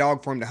we had a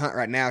dog for him to hunt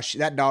right now.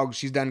 That dog,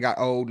 she's done got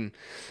old, and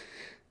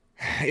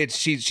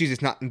she's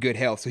just not in good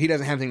health, so he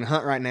doesn't have anything to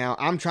hunt right now.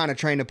 I'm trying to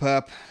train a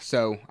pup,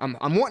 so I'm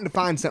wanting to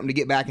find something to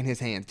get back in his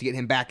hands to get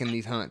him back in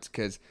these hunts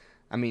because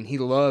I mean he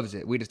loves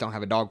it. We just don't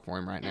have a dog for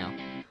him right now,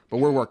 but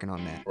we're working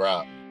on that.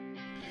 Right.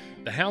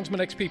 The Houndsman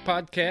XP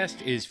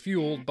podcast is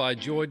fueled by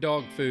Joy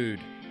Dog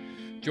Food.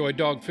 Joy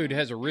Dog Food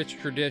has a rich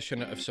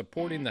tradition of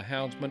supporting the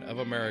Houndsman of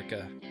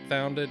America.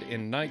 Founded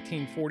in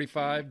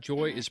 1945,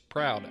 Joy is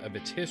proud of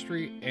its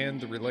history and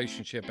the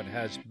relationship it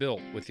has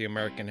built with the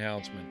American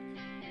Houndsman.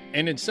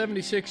 And in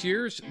 76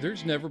 years,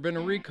 there's never been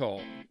a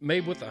recall.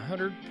 Made with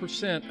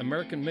 100%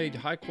 American-made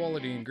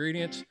high-quality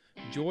ingredients,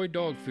 Joy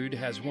Dog Food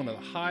has one of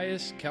the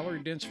highest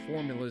calorie-dense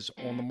formulas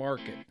on the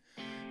market.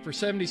 For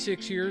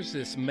 76 years,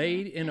 this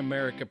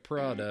made-in-America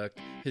product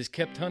has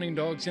kept hunting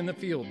dogs in the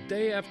field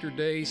day after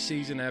day,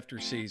 season after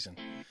season.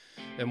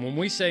 And when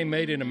we say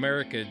made in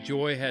America,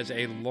 Joy has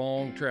a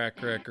long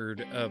track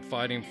record of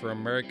fighting for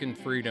American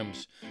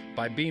freedoms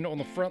by being on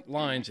the front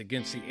lines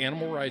against the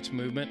animal rights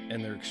movement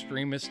and their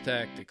extremist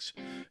tactics.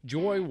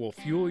 Joy will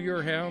fuel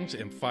your hounds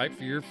and fight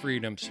for your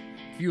freedoms.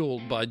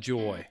 Fueled by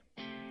Joy.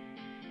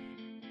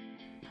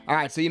 All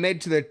right, so you made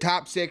it to the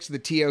top 6 of the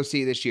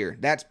TOC this year.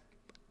 That's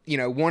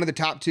one of the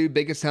top 2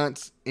 biggest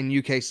hunts in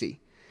UKC.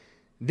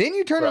 Then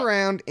you turn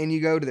around and you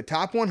go to the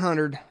top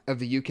 100 of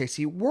the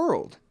UKC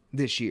world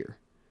this year.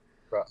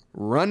 Right.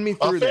 Run me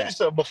through that.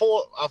 So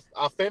before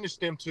I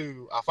finished him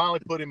I finally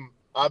put him,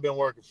 I've been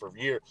working for a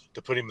year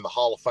to put him in the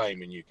Hall of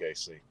Fame in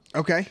UKC.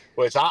 Okay.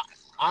 Which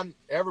I'd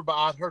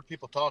heard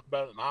people talk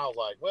about it, and I was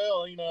like,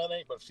 well, it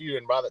ain't but a few.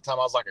 And by that time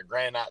I was like a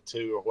grand night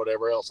 2 or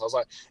whatever else. I was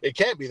like, it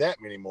can't be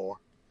that many more.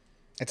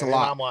 It's a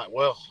lot. I'm like,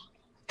 well,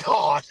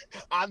 God,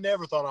 I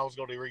never thought I was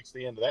going to reach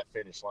the end of that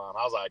finish line.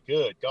 I was like,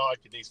 good God,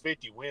 could these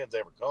 50 wins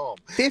ever come?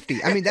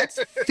 50. I mean, that's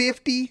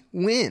 50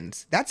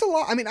 wins. That's a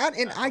lot. I mean,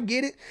 I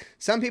get it.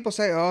 Some people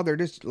say, oh, they're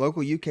just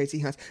local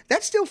UKC hunts.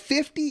 That's still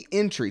 50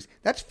 entries.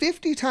 That's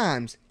 50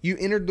 times you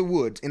entered the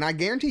woods, and I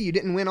guarantee you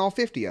didn't win all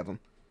 50 of them.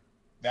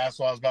 That's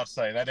what I was about to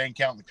say. That ain't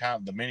counting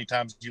the many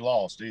times you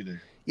lost either.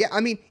 Yeah,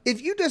 I mean,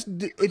 if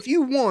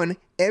you won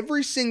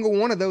every single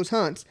one of those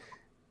hunts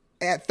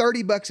at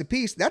 $30 a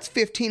piece, that's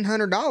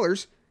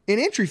 $1,500 in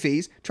entry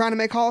fees trying to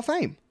make Hall of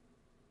Fame.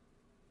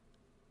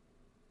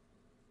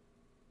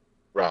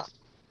 Right.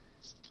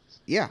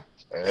 Yeah.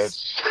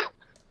 It's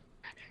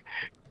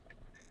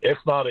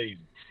not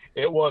easy.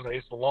 It wasn't.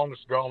 It's the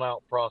longest drawn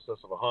out process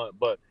of a hunt.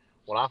 But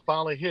when I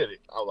finally hit it,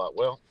 I was like,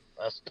 well,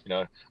 that's,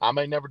 I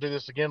may never do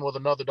this again with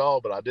another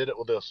dog, but I did it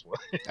with this one.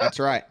 That's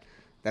right.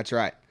 That's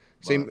right.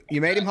 So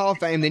you made him Hall of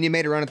Fame, then you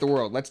made a run at the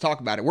world. Let's talk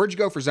about it. Where'd you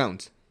go for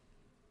zones?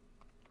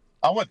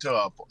 I went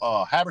to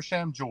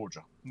Habersham,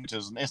 Georgia, which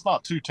it's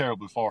not too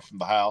terribly far from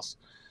the house,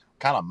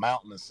 kind of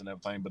mountainous and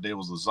everything. But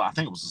I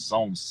think it was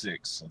zone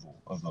 6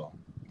 of the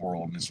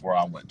world, and it's where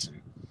I went to.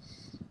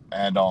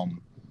 And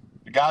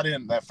we got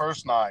in that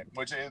first night,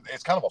 which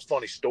it's kind of a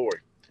funny story.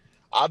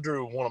 I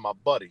drew one of my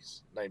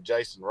buddies named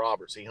Jason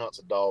Roberts. He hunts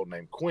a dog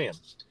named Quinn,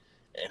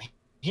 and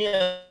he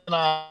and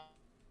I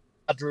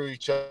drew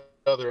each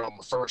other on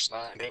the first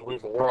night. And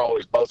we're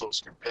always both of us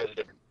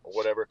competitive or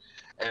whatever.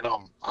 And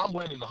I'm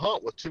winning the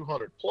hunt with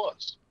 200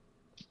 plus.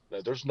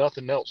 There's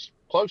nothing else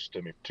close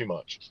to me too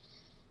much.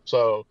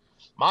 So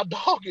my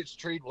dog gets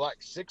treed with like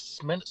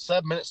 7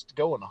 minutes to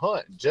go in the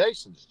hunt. And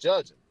Jason's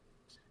judging.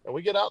 And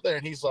we get out there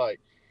and he's like,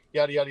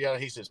 yada, yada, yada.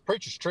 He says,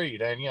 preacher's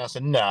treed. And I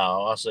said,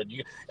 no. I said,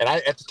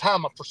 at the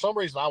time, for some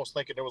reason, I was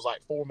thinking there was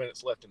like 4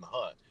 minutes left in the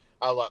hunt.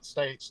 I was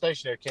like,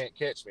 stationary can't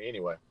catch me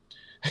anyway.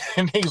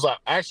 And he's like,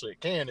 actually,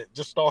 it can. It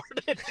just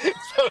started.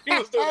 So he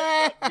was doing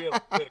that to be a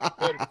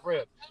competitive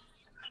friend.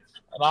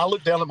 And I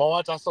looked down at my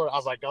watch. I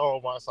was like,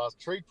 oh my! So I was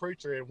treed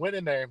preacher and went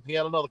in there. And he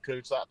had another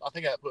coon. So I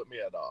think that put me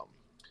at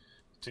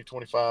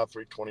 225,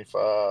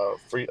 325,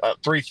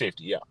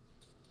 350. Yeah.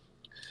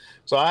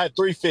 So I had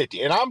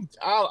 350, and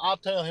I'll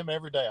tell him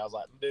every day. I was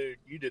like, dude,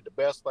 you did the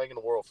best thing in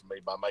the world for me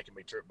by making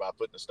me trip by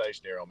putting the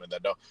stationary on me in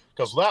that dog.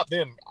 Because without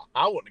them,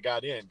 I wouldn't have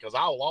got in because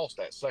I lost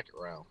that second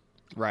round.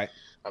 Right.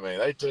 I mean,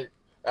 they took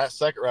that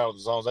second round of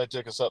the zones. They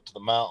took us up to the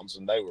mountains,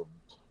 and they were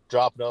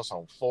dropping us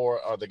on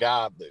the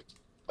guy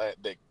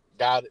that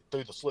guided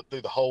through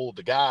the hole.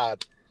 The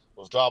guide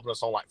was dropping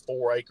us on like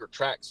 4-acre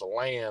tracts of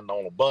land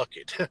on a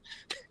bucket.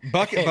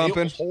 Bucket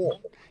bumping. It was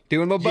horrible.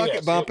 Doing a little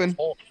bucket bumping.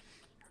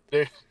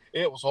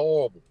 It was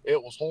horrible.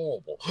 It was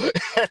horrible.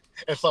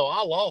 And so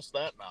I lost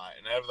that night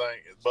and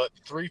everything. But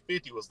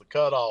 350 was the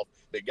cutoff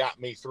that got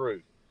me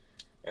through.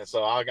 And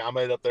so I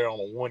made it up there on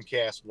a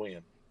 1-cast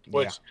win,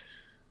 which,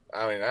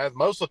 I mean,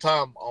 most of the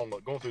time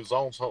going through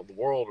zones hunting the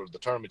world or the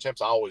tournament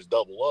champs, I always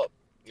double up.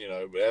 You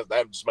know,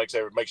 that just makes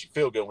you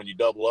feel good when you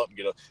double up and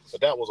get up. But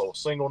that was a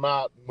single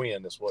night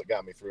win. That's what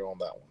got me through on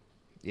that one.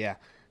 Yeah.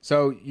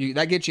 So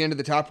that gets you into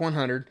the top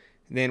 100.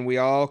 Then we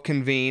all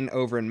convene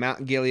over in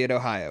Mount Gilead,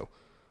 Ohio.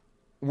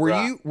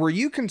 Were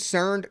you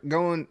concerned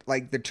going,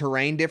 like, the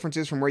terrain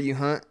differences from where you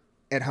hunt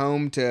at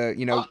home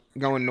to,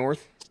 going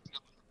north?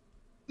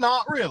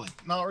 Not really.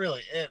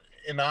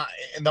 And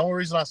the only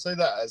reason I say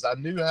that is I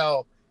knew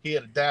how he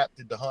had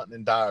adapted to hunting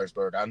in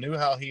Dyersburg. I knew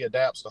how he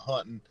adapts to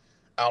hunting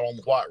out on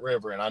the White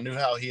River, and I knew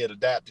how he had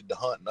adapted to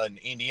hunting in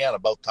Indiana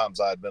both times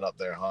I had been up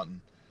there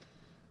hunting.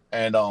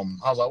 And I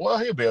was like, well,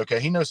 he'll be okay.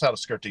 He knows how to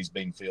skirt these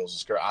bean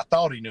fields. I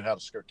thought he knew how to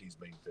skirt these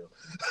bean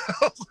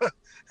fields.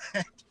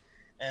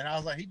 And I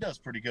was like, he does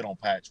pretty good on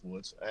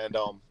patchwoods. And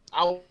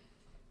I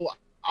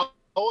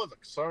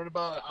wasn't concerned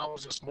about it. I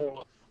was just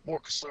more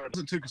concerned. I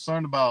wasn't too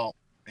concerned about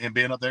him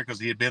being up there because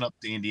he had been up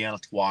to Indiana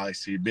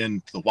twice. He had been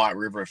to the White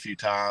River a few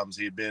times.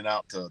 He had been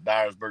out to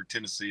Dyersburg,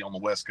 Tennessee, on the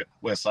west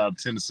side of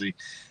Tennessee.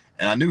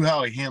 And I knew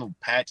how he handled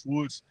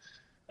patchwoods.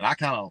 And I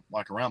kind of,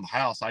 like, around the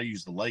house, I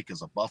use the lake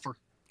as a buffer.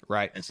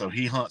 Right. And so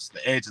he hunts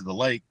the edge of the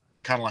lake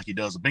kind of like he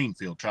does a bean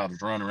field, try to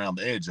run around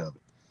the edge of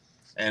it.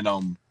 And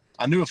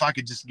I knew if I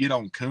could just get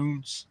on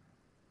coons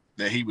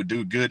that he would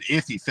do good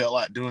if he felt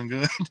like doing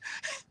good.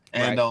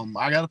 And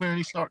I got up there and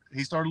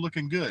he started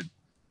looking good.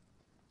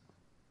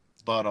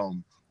 But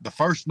the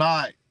first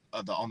night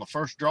on the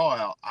first draw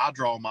out, I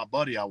draw my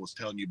buddy I was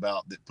telling you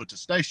about that put the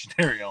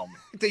stationary on me.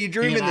 So you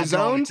drew him in the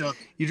zones?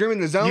 You drew him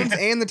in the zones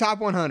and the top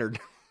 100.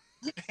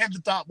 And the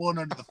top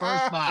 100 the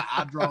first night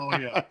I draw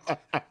him.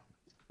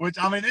 Which,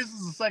 I mean, this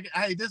is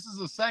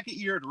the second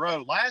year in a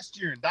row. Last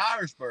year in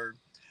Dyersburg,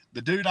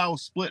 the dude I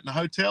was splitting a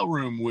hotel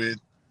room with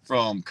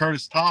from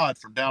Curtis Todd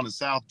from down in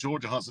South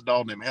Georgia hunts a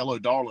dog named Hello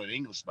Darling,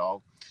 English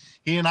dog.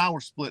 He and I were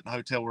splitting a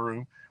hotel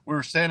room. We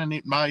were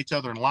standing by each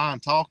other in line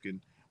talking.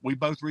 We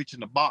both reach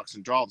in the box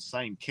and draw the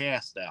same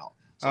cast out.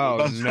 So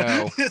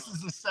no. This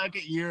is the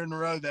second year in a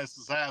row this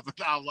has happened.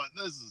 I was like,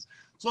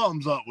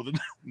 something's up with it.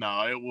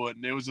 No, it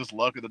wasn't. It was just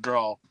luck of the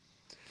draw.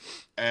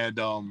 And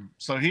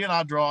so he and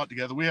I draw it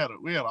together. We had an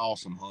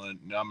awesome hunt.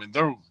 I mean,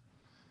 there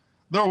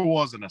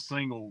wasn't a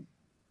single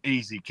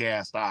easy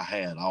cast I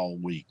had all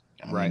week.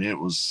 I mean, it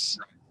was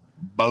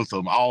both of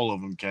them. All of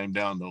them came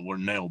down to were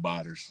nail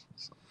biters.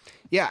 So.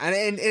 Yeah,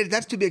 and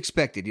that's to be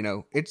expected.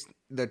 It's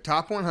the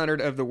top 100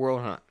 of the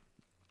world hunt.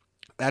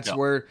 That's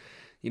where,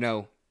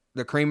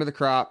 the cream of the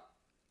crop,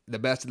 the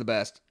best of the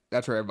best.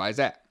 That's where everybody's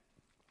at.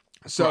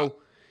 So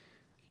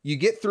you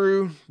get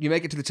through. You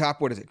make it to the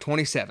top. What is it?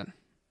 27.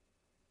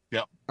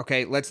 Yep.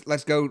 Okay,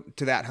 let's go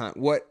to that hunt.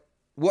 What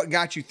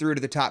got you through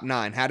to the top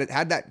 9?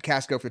 How'd that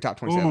cast go for the top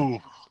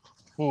 27?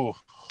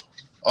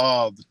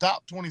 The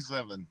top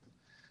 27,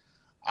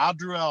 I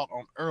drew out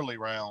on early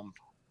round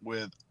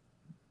with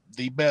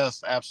the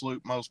best,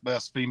 absolute most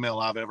best female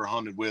I've ever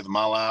hunted with in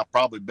my life,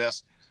 probably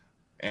best.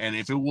 And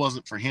if it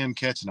wasn't for him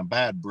catching a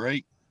bad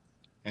break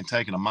and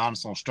taking a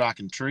minus on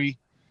striking tree,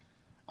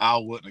 I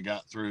wouldn't have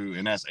got through.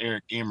 And that's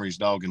Eric Emery's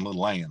dog in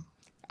Little Ann.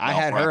 I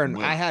had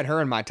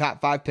her in my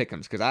top 5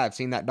 pick'ems because I have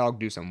seen that dog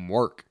do some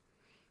work.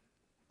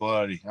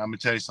 Buddy, I'm gonna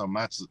tell you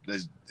something.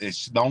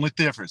 It's the only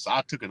difference.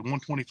 I took a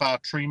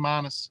 125 tree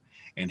minus,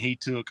 and he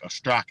took a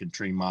striking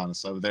tree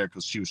minus over there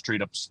because she was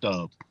treed up a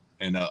stub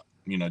and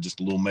just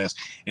a little mess.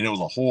 And it was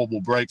a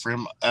horrible break for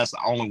him. That's the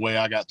only way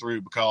I got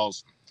through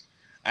because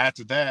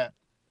after that,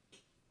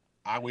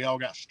 we all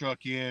got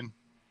struck in.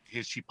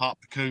 She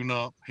popped the coon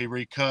up. He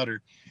recut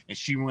her, and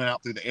she went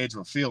out through the edge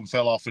of a field and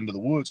fell off into the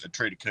woods and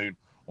treated coon.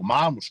 Well,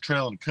 mine was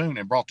trailing coon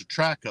and brought the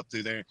track up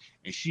through there,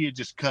 and she had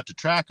just cut the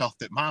track off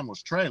that mine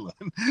was trailing.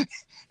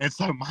 And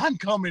so mine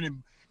come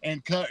in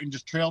and cut and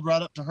just trailed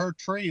right up to her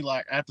tree,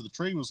 like after the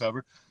tree was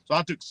over. So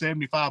I took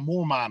 75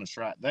 more minus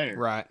right there.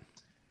 Right.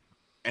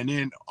 And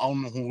then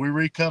when we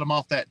recut them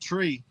off that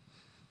tree,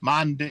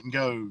 mine didn't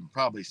go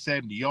probably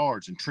 70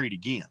 yards and treed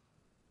again.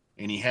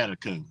 And he had a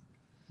coon.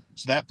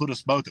 So that put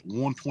us both at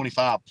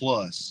 125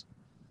 plus.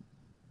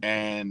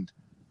 And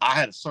I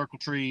had a circle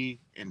tree,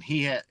 and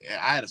I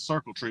had a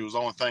circle tree. It was the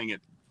only thing that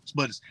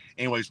split us.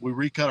 Anyways, we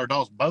recut our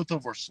dogs. Both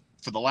of us,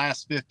 for the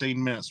last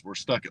 15 minutes, were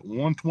stuck at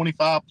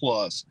 125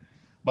 plus.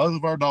 Both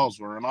of our dogs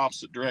were in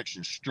opposite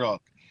directions,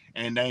 struck,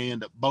 and they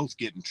end up both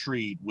getting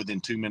treed within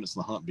 2 minutes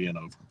of the hunt being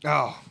over.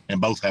 Oh.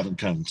 And both having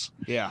coons.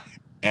 Yeah.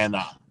 And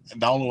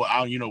the only,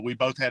 we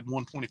both had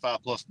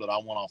 125 plus, but I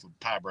went off a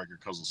tiebreaker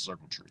because of the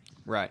circle tree.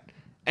 Right.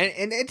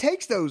 And it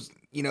takes those,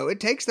 it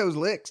takes those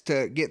licks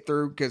to get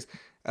through because,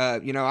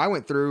 I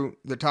went through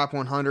the top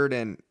 100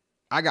 and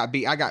I got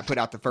put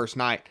out the first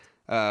night.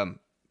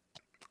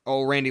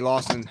 Old Randy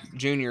Lawson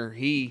Jr.,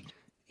 he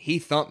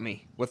thumped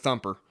me with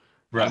Thumper.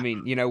 Right. I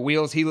mean,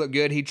 Wheels, he looked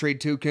good. He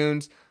treed 2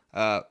 coons,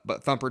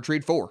 but Thumper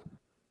treed 4.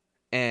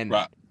 And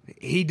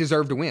he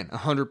deserved to win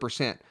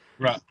 100%.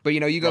 Right. But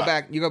you go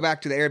back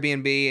to the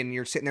Airbnb and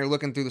you're sitting there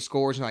looking through the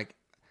scores and like,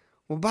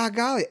 well, by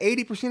golly,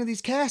 80% of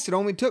these casts, it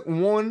only took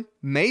 1,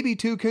 maybe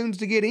 2 coons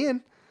to get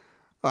in.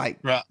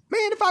 Like, man,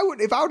 if I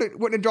wouldn't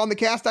have drawn the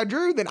cast I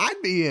drew, then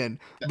I'd be in.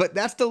 But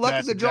that's the luck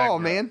of the draw,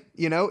 man.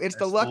 It's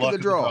the luck of the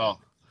draw.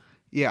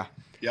 Yeah.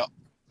 Yep.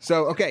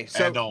 So okay,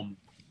 so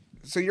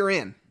you're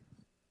in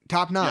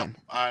top 9. Yep.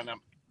 I'm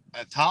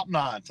at top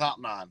 9,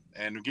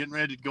 and we're getting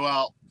ready to go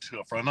out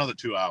for another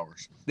 2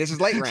 hours. This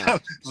is late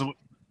round.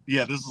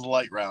 Yeah, this is a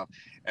late round,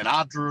 and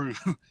I drew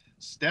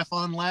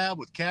Stefan Lab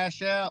with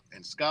Cash App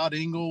and Scott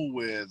Engel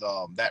with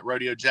that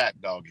Rodeo Jack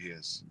dog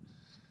his.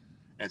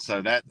 And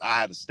so that I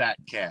had a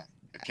stacked cast.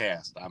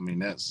 I mean,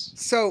 that's...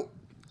 So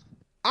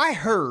I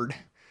heard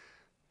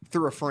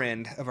through a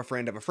friend of a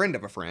friend of a friend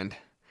of a friend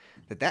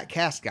that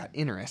cast got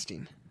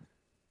interesting.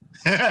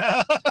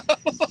 it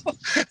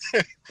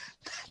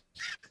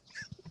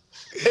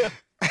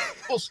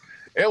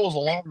was a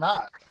long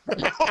night.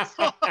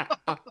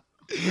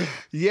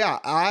 Yeah,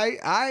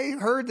 I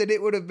heard that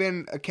it would have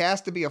been a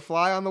cast to be a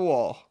fly on the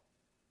wall.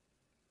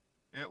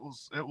 It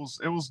was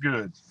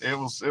good. It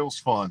was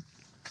fun.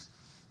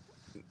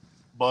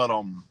 But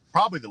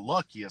probably the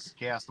luckiest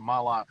cast of my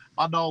life.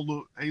 My dog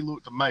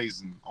looked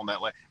amazing on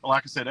that leg.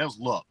 Like I said, that was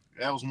luck.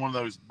 That was one of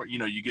those,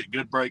 you get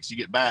good breaks, you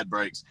get bad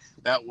breaks.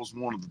 That was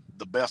one of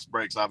the best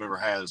breaks I've ever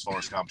had as far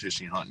as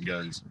competition hunting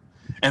goes.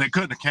 And it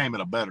couldn't have came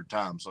at a better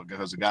time,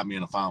 because it got me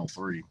in the final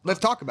 3. Let's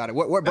talk about it.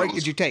 What break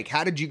did you take?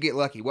 How did you get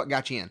lucky? What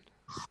got you in?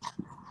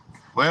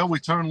 Well, we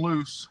turned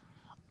loose,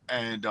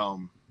 and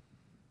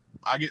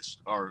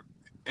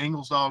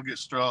Engel's dog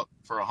gets struck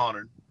for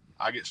 100.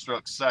 I get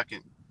struck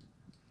second,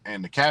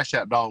 and the Cash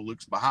App dog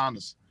looks behind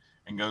us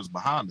and goes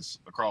behind us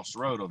across the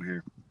road over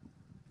here.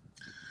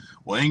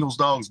 Well, Engel's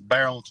dog's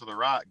barreling to the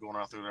right, going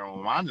out through there. Well,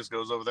 mine just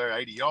goes over there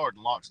 80 yards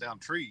and locks down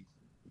tree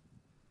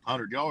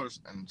 100 yards,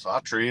 and so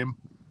I tree him.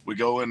 We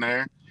go in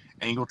there,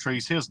 Engel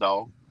trees his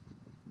dog,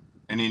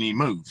 and then he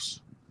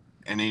moves,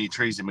 and then he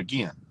trees him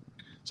again.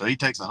 So he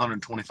takes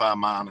 125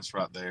 minus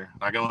right there.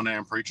 And I go in there,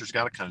 and Preacher's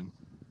got a coon.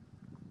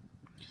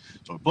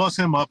 So I plus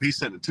him up. He's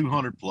sitting at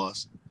 200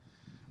 plus.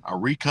 I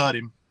recut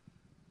him,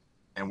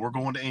 and we're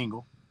going to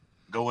Engel.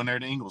 Go in there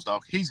to Engel's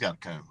dog. He's got a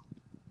coon.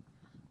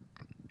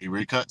 He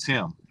recuts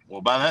him.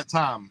 Well, by that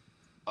time,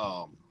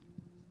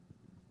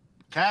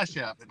 Cash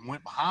App had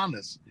went behind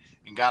us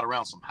and got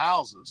around some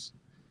houses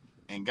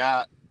and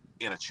got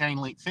in a chain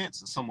link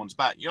fence in someone's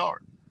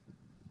backyard.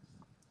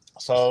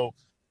 So,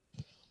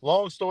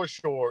 long story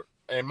short,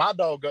 and my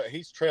dog,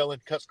 he's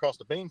trailing, cuts across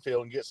the bean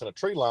field and gets in a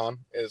tree line.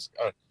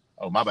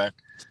 My bad.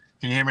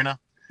 Can you hear me now?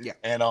 Yeah.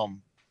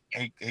 And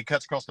he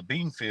cuts across the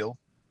bean field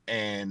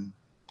and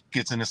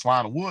gets in this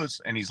line of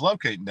woods, and he's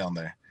locating down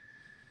there.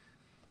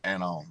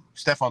 And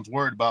Stefan's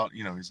worried about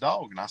his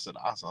dog, and I said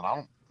I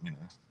don't,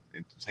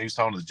 he was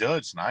talking to the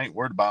judge, and I ain't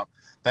worried about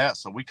that.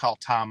 So we call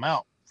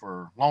timeout.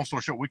 For long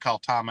story short, we call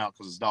timeout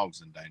because his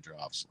dog's in danger,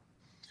 obviously.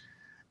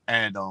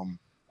 And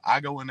I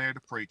go in there to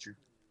Preacher.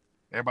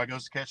 Everybody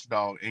goes to catch the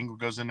dog. Engel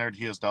goes in there to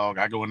his dog.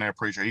 I go in there to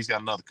Preacher. He's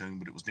got another coon,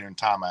 but it was during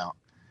timeout.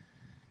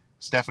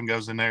 Stefan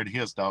goes in there to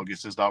his dog,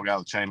 gets his dog out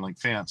of the chain link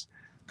fence.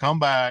 Come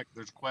back.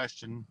 There's a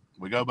question.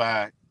 We go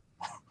back.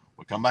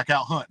 We come back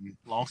out hunting.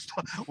 Long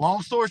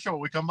story short,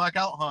 we come back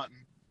out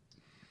hunting.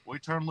 We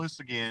turn loose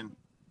again.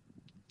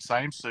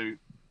 Same suit.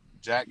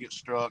 Jack gets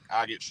struck.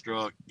 I get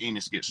struck.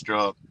 Enos gets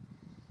struck.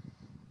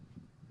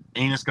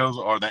 Enos goes,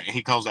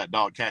 he calls that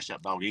dog Cash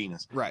App dog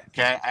Enos. Right.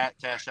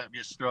 Cash App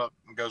gets struck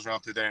and goes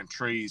around through there in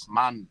trees.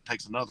 Mine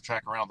takes another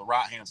track around the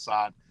right-hand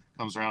side,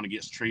 comes around and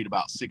gets treed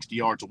about 60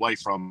 yards away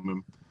from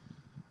him.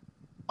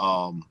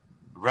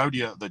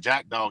 Rodeo, the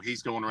Jack dog,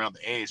 he's going around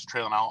the edge,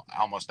 trailing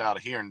almost out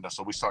of here. And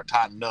so we start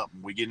tightening up,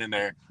 and we get in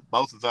there.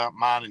 Both of them,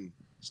 mine and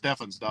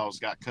Stefan's dogs,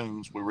 got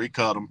coons. We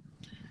recut them.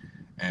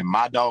 And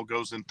my dog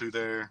goes in through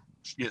there,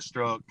 gets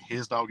struck.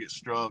 His dog gets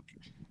struck.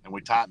 And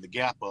we tighten the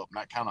gap up. And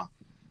that kind of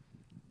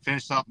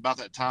finished up about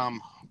that time.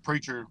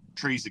 Preacher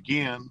trees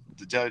again.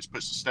 The judge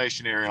puts the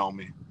stationary on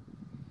me.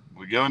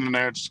 We go in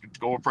there, just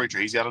go with Preacher.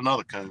 He's got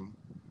another coon.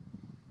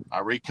 I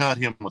recut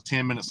him with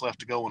 10 minutes left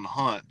to go in the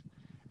hunt.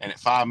 And at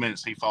 5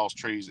 minutes, he falls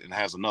trees and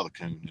has another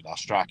coon that I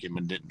strike him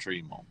and didn't tree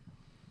him on.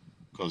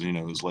 Because, it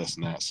was less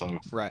than that. So,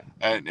 right.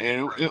 And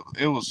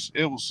it was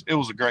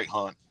a great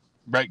hunt.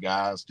 Great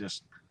guys.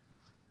 Just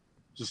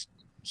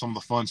some of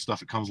the fun stuff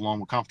that comes along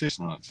with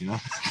competition hunts,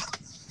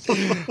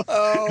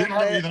 Oh, didn't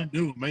have man. anything to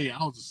do with me. I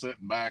was just sitting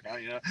back.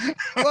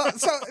 Well,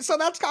 so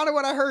that's kind of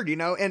what I heard,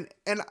 and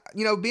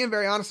being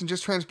very honest and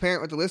just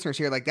transparent with the listeners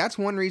here, like that's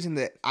one reason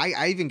that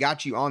I even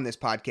got you on this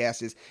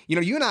podcast is, you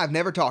and I have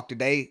never talked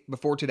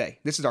before today.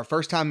 This is our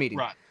first time meeting.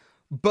 Right.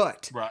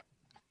 But Right.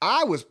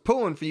 I was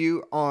pulling for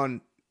you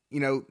on,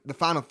 the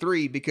final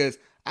three because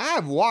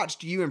I've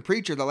watched you and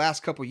Preacher the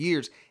last couple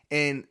years,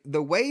 and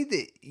the way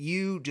that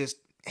you just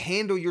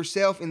handle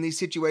yourself in these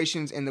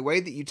situations and the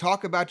way that you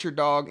talk about your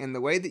dog and the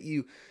way that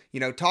you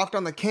talked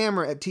on the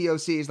camera at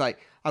TOC is like,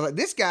 I was like,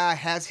 this guy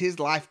has his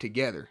life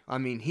together. I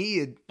mean,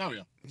 it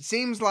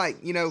seems like,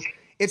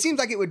 it seems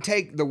like it would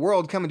take the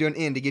world coming to an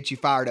end to get you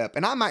fired up.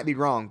 And I might be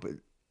wrong, but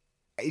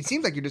it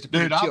seems like you're just a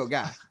pretty chill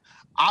guy.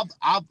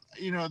 I've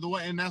the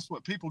way, and that's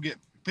what people get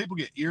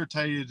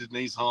irritated in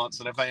these hunts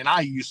and everything. And I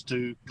used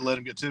to let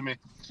them get to me,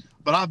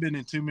 but I've been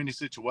in too many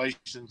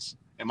situations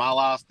in my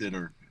life that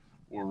are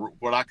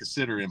what I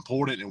consider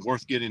important and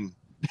worth getting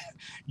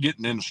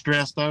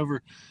stressed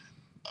over.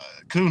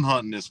 Coon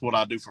hunting is what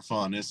I do for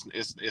fun.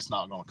 It's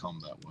not going to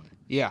come that way.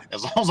 Yeah.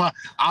 As long as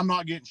I'm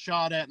not getting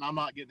shot at and I'm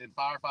not getting in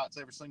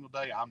firefights every single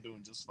day, I'm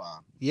doing just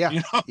fine.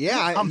 Yeah.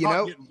 Yeah. I'm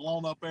not getting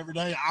blown up every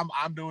day.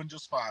 I'm doing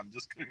just fine.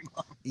 Just coon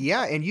hunting.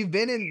 Yeah. And you've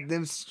been in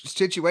them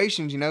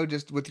situations,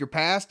 just with your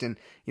past and,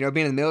 being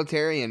in the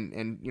military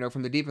and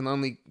from the Deep and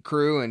Lonely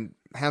crew and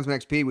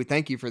Houndsman XP, we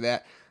thank you for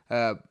that.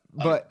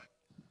 But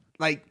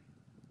like,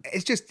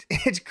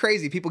 it's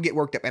crazy. People get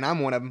worked up, and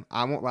I'm one of them.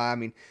 I won't lie. I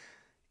mean,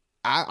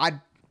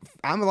 I'm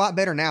a lot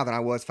better now than I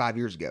was 5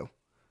 years ago.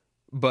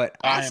 But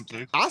I am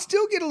too. I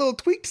still get a little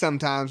tweaked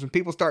sometimes when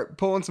people start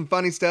pulling some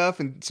funny stuff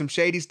and some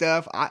shady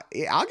stuff. I'll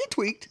get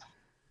tweaked.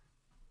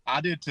 I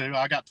did too.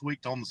 I got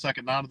tweaked on the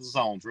second night of the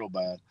zones real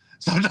bad.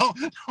 So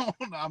don't.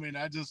 I mean,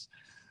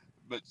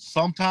 but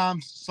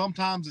sometimes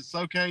it's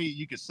okay.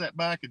 You can sit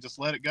back and just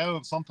let it go,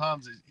 and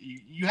sometimes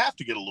you have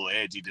to get a little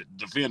edgy to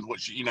defend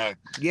what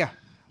Yeah.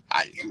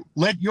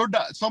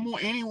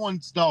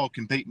 Anyone's dog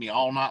can beat me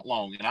all night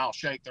long, and I'll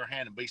shake their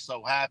hand and be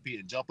so happy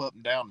and jump up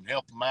and down and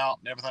help them out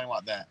and everything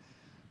like that.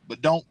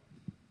 But don't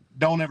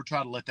ever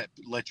try to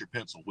let your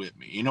pencil whip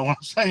me. You know what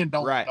I'm saying?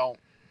 Don't.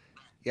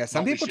 Yeah,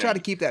 some people try to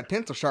keep that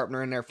pencil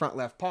sharpener in their front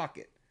left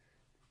pocket.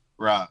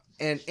 Right.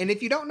 And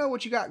if you don't know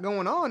what you got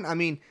going on, I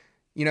mean,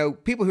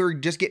 people who are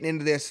just getting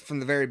into this from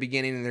the very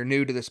beginning and they're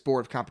new to the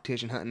sport of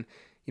competition hunting,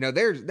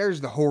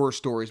 there's the horror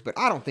stories, but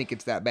I don't think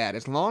it's that bad.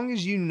 As long as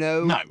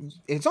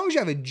as long as you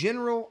have a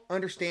general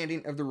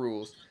understanding of the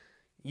rules,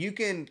 you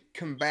can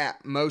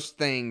combat most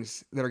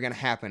things that are going to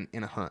happen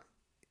in a hunt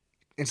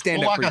and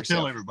stand up for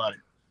yourself.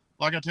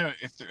 Like I tell you,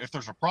 if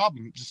there's a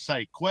problem, just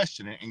say,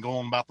 question it and go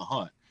on about the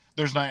hunt.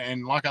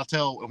 And like I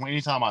tell,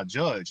 anytime I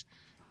judge,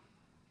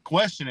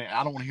 question it.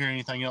 I don't want to hear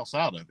anything else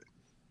out of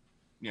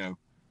it.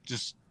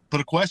 Just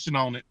put a question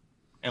on it.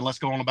 And let's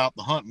go on about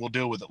the hunt, and we'll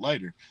deal with it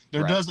later.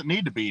 There doesn't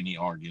need to be any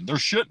arguing. There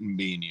shouldn't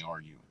be any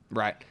arguing.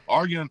 Right.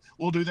 Arguing,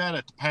 we'll do that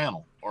at the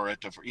panel or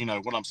at the,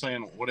 what I'm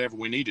saying, whatever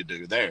we need to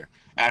do there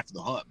after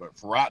the hunt. But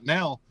for right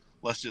now,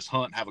 let's just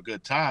hunt and have a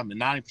good time. And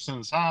 90%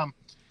 of the time,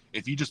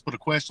 if you just put a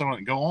question on it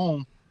and go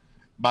on,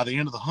 by the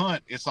end of the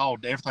hunt,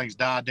 everything's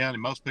died down,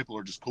 and most people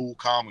are just cool,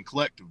 calm, and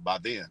collective by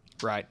then.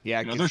 Right.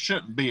 Yeah. There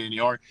shouldn't be any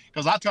arguing,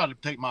 because I try to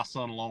take my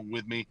son along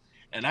with me.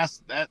 And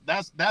that's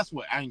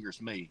what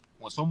angers me.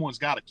 When someone's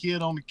got a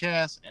kid on the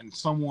cast and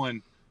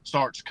someone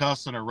starts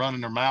cussing or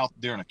running their mouth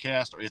during a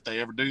cast, or if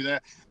they ever do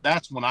that,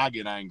 that's when I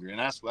get angry. And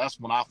that's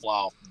when I fly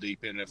off the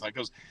deep end and everything,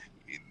 because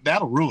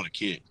that'll ruin a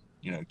kid.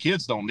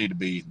 Kids don't need to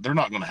be, they're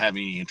not going to have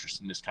any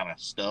interest in this kind of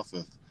stuff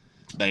if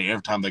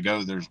every time they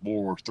go, there's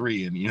World War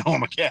III and,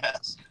 on a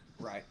cast.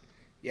 Right.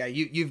 Yeah.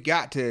 You've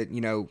got to,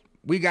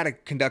 we've got to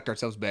conduct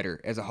ourselves better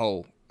as a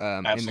whole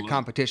in the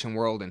competition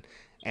world.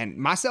 And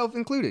myself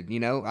included,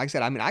 like I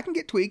said, I mean, I can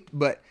get tweaked,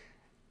 but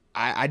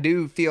I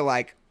do feel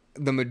like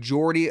the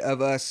majority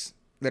of us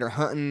that are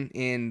hunting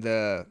in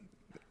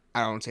I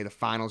don't want to say the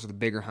finals or the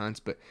bigger hunts,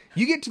 but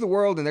you get to the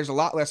world and there's a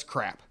lot less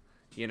crap,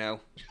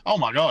 Oh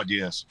my God,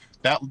 yes.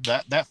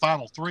 That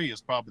final three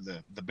is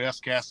probably the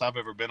best cast I've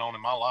ever been on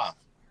in my life.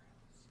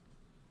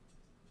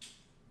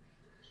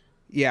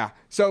 Yeah.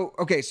 So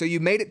you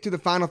made it to the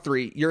final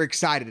three. You're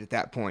excited at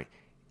that point.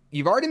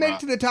 You've already made it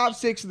to the top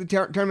 6 of the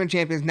tournament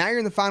champions. Now you're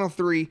in the final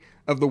 3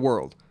 of the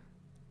world.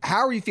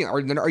 How are you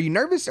feeling? Are you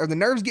nervous? Are the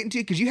nerves getting to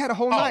you? Because you had a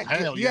whole night.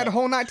 You had a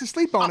whole night to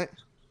sleep on it.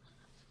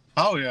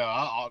 Oh yeah.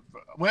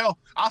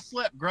 I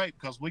slept great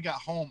because we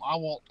got home.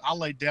 I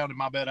laid down in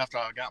my bed after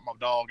I got my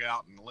dog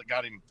out and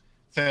got him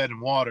fed and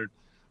watered.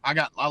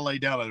 I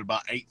laid down at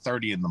about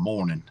 8:30 in the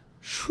morning,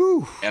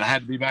 Whew. And I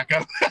had to be back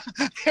up.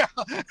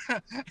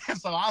 And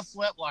so I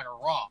slept like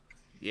a rock.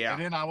 Yeah.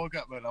 And then I woke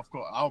up, but of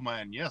course, oh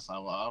man, yes, I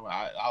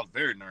was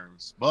very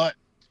nervous. But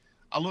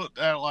I looked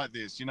at it like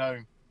this, you know,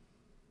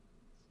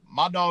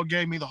 my dog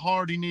gave me the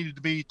heart he needed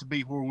to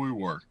be where we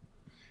were.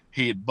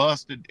 He had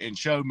busted and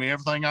showed me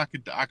everything I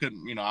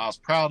couldn't, you know, I was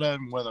proud of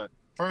him, whether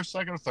first,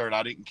 second, or third,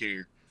 I didn't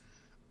care.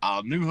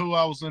 I knew who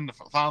I was in the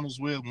finals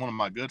with, one of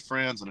my good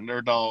friends and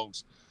their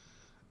dogs,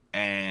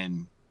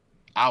 and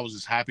I was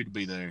just happy to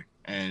be there.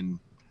 And,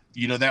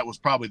 you know, that was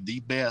probably the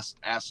best,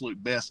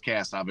 absolute best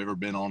cast I've ever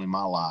been on in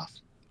my life.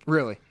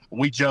 Really?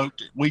 We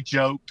joked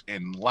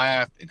and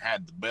laughed and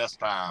had the best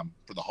time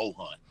for the whole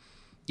hunt.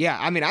 Yeah,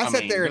 I mean, I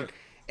sat there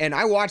and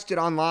I watched it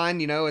online,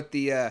 you know, at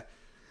the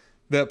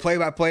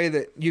play-by-play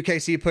that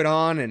UKC put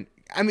on, and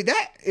I mean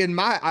that in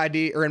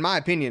my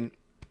opinion,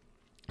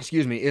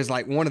 is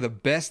like one of the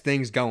best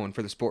things going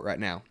for the sport right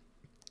now.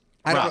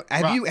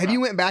 Have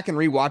you went back and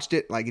rewatched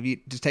it? Like, have you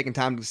just taken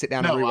time to sit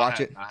down and rewatch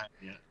it?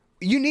 Yeah.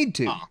 You need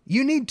to.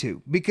 You need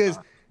to, because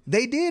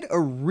they did a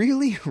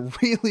really,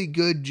 really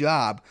good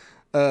job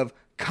of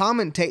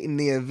commentating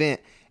the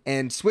event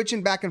and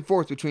switching back and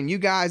forth between you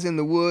guys in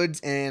the woods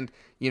and,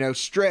 you know,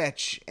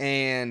 Stretch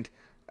and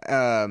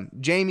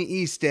Jamie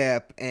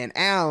Estep and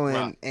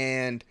Allen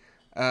and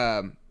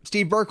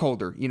Steve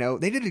Burkholder. You know,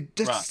 they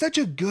did such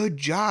a good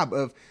job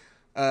of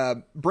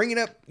bringing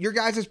up your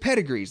guys'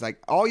 pedigrees.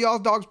 Like, all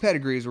y'all's dogs'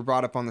 pedigrees were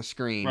brought up on the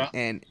screen,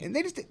 and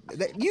they just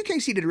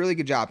UKC did a really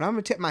good job, and I'm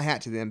gonna tip my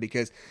hat to them,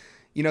 because,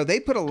 you know, they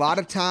put a lot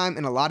of time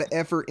and a lot of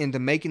effort into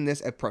making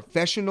this a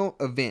professional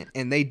event,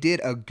 and they did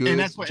a good job. And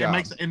that's what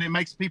it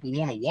makes people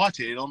want to watch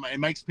it. It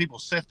makes people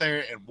sit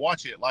there and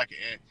watch it, like,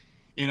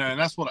 you know. And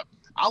that's what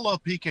I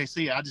love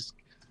PKC.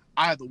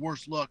 I have the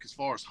worst luck as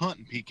far as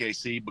hunting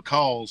PKC,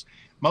 because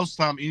most of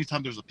the time,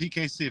 anytime there's a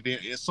PKC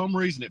event, for some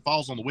reason it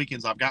falls on the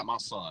weekends I've got my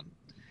son.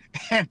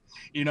 And,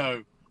 you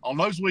know, on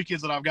those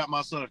weekends that I've got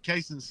my son, if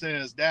Kason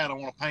says, Dad, I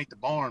want to paint the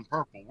barn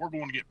purple, we're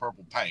going to get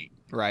purple paint.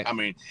 Right. I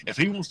mean, if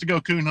he wants to go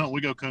coon hunt,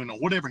 we go coon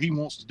hunt. Whatever he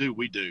wants to do,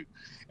 we do.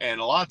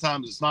 And a lot of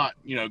times it's not,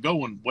 you know,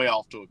 going way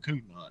off to a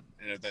coon hunt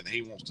that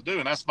he wants to do.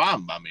 And that's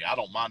fine by me. I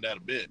don't mind that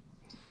a bit.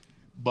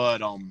 But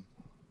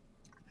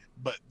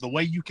the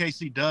way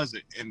UKC does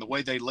it, and the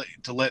way they let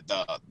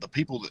the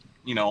people that,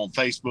 you know, on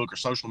Facebook or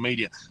social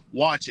media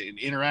watch it and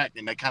interact,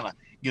 and they kind of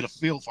get a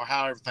feel for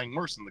how everything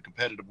works in the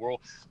competitive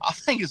world, I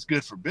think it's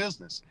good for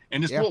business,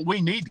 and it's what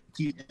we need to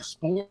keep the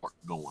sport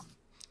going.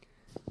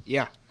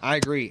 Yeah, I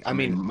agree. I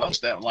mean,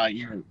 most of that, like,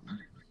 you know,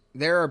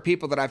 there are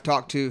people that I've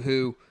talked to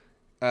who,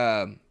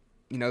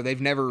 you know,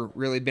 they've never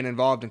really been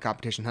involved in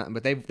competition hunting,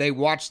 but they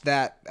watched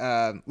that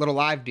little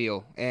live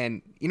deal,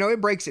 and, you know,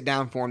 it breaks it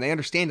down for them. They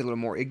understand it a little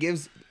more. It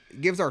gives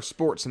our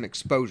sport some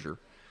exposure.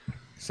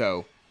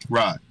 So,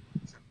 right.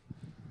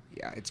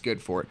 Yeah, it's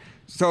good for it.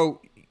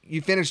 So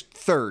you finished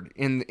third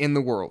in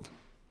the world.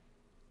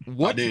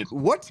 I did.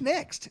 What's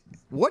next?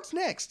 The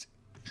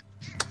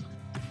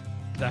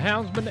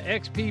Houndsman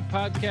XP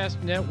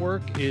Podcast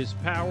Network is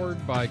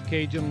powered by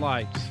Cajun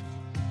Lights.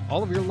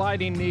 All of your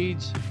lighting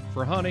needs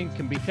for hunting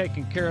can be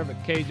taken care of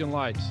at Cajun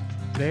Lights.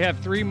 They have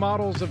 3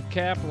 models of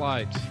cap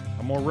lights.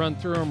 I'm going to run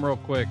through them real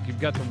quick. You've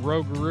got the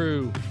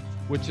Rougarou,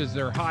 which is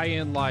their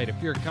high-end light.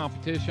 If you're a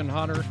competition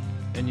hunter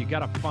and you got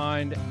to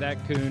find that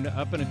coon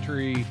up in a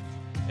tree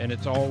and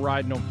it's all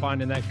riding on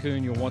finding that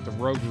coon, you'll want the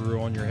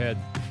Rougarou on your head.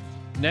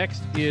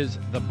 Next is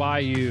the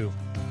Bayou.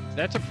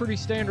 That's a pretty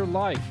standard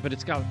light, but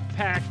it's got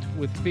packed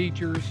with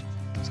features.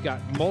 It's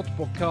got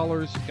multiple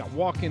colors. It's got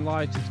walking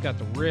lights. It's got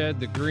the red,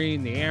 the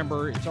green, the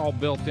amber. It's all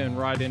built in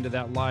right into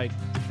that light.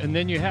 And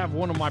then you have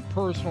one of my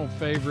personal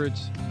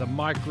favorites, the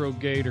Micro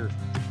Gator.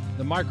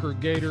 The Micro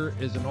Gator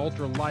is an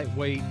ultra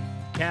lightweight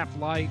cap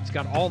light. It's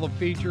got all the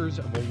features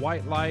of a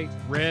white light,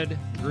 red,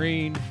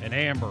 green, and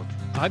amber.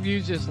 I've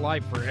used this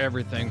light for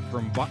everything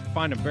from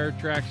finding bear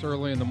tracks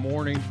early in the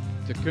morning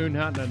to coon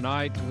hunting at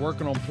night to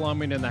working on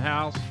plumbing in the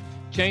house,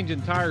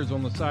 changing tires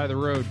on the side of the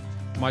road.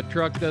 My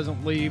truck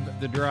doesn't leave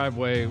the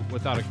driveway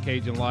without a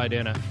Cajun light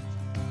in it,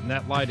 and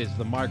that light is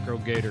the Micro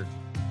Gator.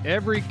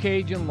 Every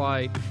Cajun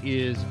light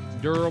is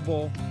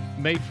durable,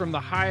 made from the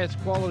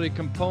highest quality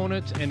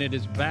components, and it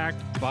is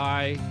backed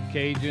by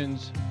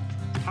Cajun's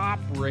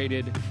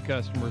top-rated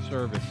customer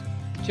service.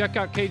 Check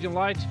out Cajun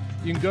Lights.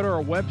 You can go to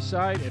our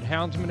website at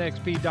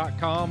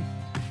houndsmanxp.com.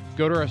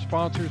 Go to our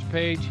sponsors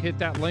page, hit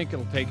that link,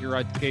 it'll take you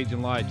right to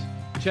Cajun Lights.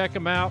 Check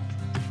them out.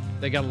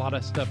 They got a lot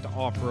of stuff to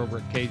offer over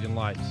at Cajun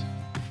Lights.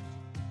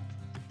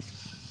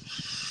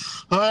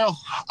 Well,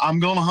 I'm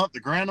going to hunt the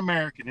Grand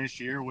American this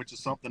year, which is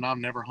something I've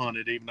never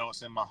hunted, even though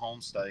it's in my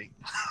home state.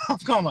 I'm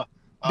going to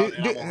hunt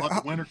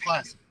the Winter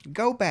Classic.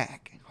 Go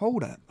back.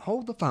 Hold up.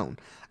 Hold the phone.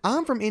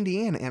 I'm from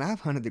Indiana, and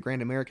I've hunted the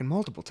Grand American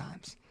multiple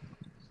times.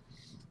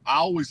 I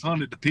always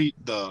hunted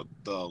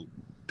the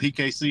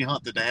PKC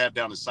hunt that they have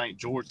down in St.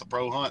 George, the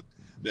pro hunt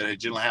that they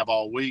generally have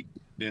all week.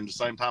 Then at the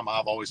same time,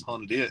 I've always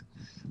hunted it.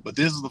 But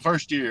this is the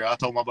first year I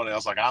told my buddy, I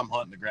was like, I'm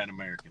hunting the Grand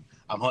American.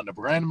 I'm hunting the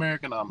Grand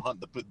American. I'm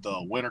hunting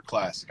the Winter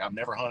Classic. I've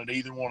never hunted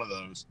either one of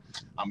those.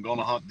 I'm going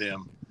to hunt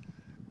them.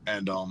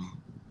 And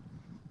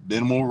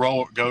Then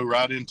we'll go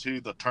right into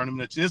the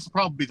tournament. This will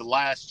probably be the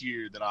last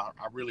year that I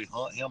really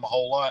hunt him a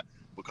whole lot,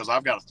 because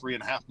I've got a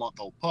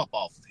 3.5-month-old pup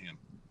off of him.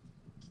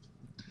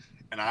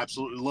 And I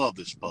absolutely love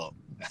this pup.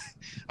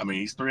 I mean,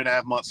 he's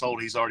 3.5 months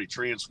old. He's already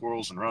treeing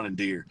squirrels and running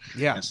deer.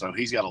 Yeah. And so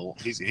he's got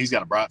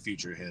a bright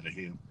future ahead of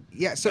him.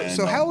 Yeah.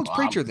 So how old's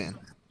Preacher then?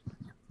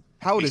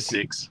 How old is he?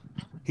 6.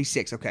 He's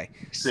 6. Okay.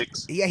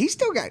 6. Yeah, he's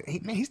still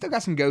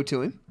got some go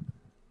to him.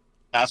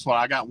 That's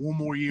why I got one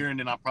more year, and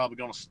then I'm probably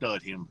gonna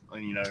stud him.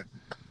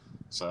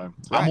 So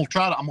Right. I'm gonna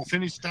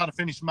try to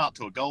finish him out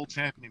to a gold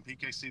champion in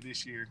PKC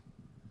this year,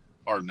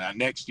 or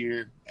next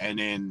year, and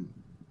then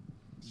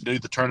do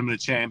the tournament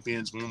of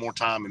champions one more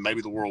time, and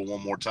maybe the world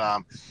one more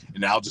time,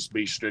 and I'll just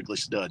be strictly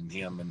studying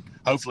him. And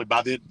hopefully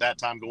by that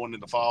time going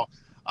into the fall,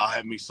 I'll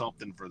have me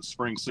something for the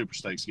spring super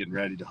stakes, getting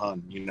ready to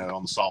hunt,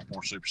 on the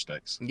sophomore super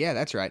stakes. Yeah,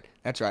 that's right.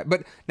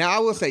 But now I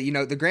will say,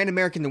 the Grand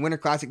American, the Winter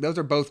Classic, those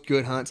are both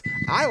good hunts.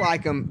 I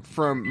like them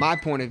from my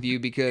point of view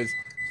because,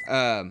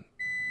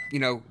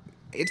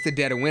 it's the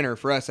dead of winter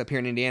for us up here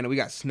in Indiana. We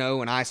got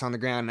snow and ice on the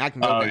ground, and I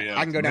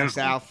can go down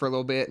south for a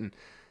little bit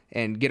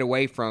and get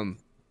away from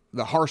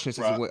the harshness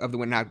of the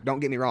winter. Now, don't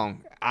get me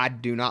wrong. I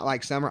do not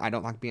like summer. I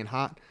don't like being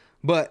hot.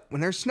 But when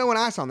there's snow and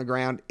ice on the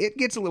ground, it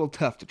gets a little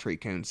tough to tree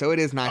coon. So it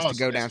is nice to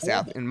go down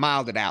south and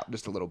mild it out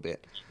just a little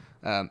bit.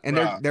 And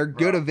they're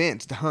good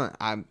events to hunt.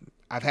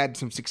 I've had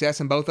some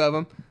success in both of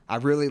them. I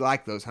really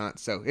like those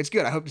hunts. So it's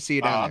good. I hope to see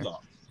you down there.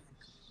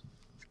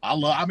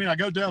 I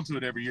go down to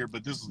it every year,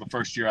 but this is the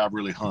first year I've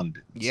really hunted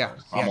it. Yeah.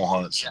 So I'm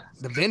on hunts.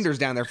 The vendors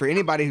down there, for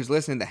anybody who's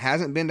listening that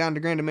hasn't been down to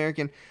Grand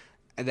American,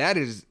 that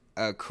is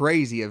a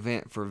crazy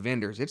event for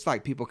vendors. It's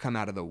like people come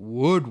out of the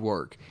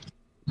woodwork.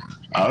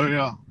 Oh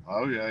yeah,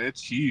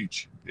 it's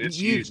huge. It's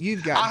huge.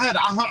 You've got.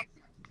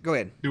 Go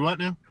ahead. Do what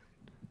now?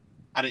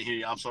 I didn't hear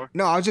you. I'm sorry.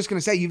 No, I was just going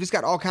to say you've just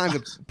got all kinds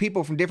of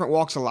people from different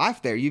walks of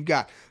life there. You've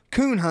got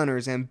coon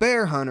hunters and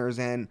bear hunters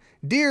and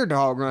deer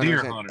dog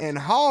runners and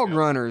hog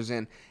runners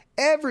and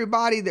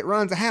everybody that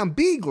runs a hound,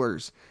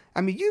 beaglers.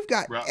 I mean, you've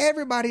got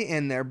everybody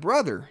and their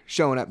brother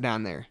showing up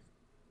down there.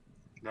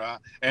 Right,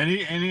 and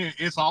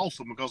it's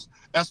awesome because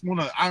that's one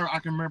of I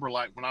can remember,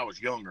 like, when I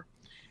was younger,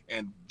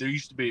 and there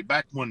used to be,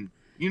 back when,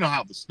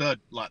 how the stud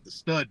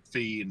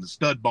fee and the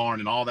stud barn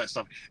and all that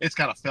stuff, it's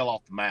kind of fell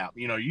off the map.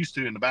 Used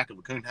to, in the back of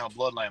the Coonhound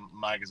Bloodline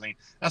magazine,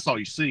 that's all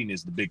you seen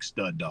is the big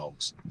stud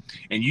dogs.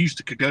 And you used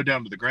to go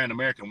down to the Grand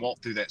American,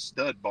 walk through that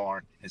stud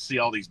barn and see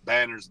all these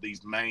banners,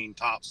 these main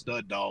top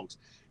stud dogs.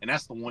 And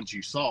that's the ones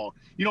you saw.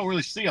 You don't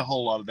really see a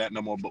whole lot of that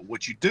no more. But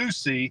what you do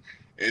see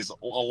is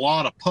a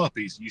lot of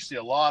puppies. You see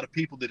a lot of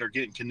people that are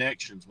getting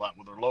connections, like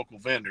with their local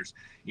vendors,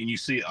 and you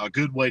see a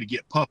good way to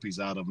get puppies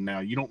out of them now.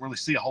 You don't really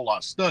see a whole lot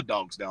of stud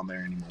dogs down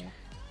there anymore.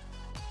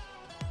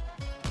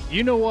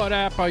 You know what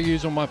app I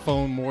use on my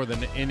phone more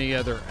than any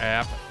other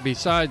app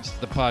besides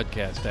the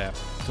podcast app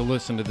to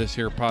listen to this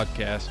here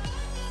podcast?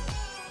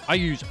 I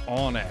use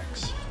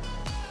onX.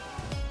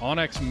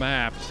 onX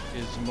Maps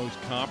is the most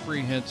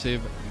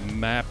comprehensive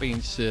mapping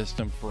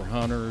system for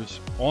hunters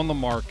on the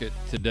market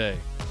today.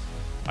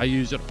 I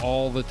use it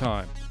all the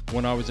time.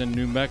 When I was in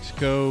New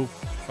Mexico,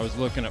 I was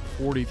looking at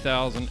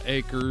 40,000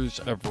 acres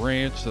of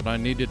ranch that I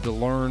needed to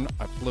learn.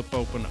 I flip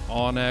open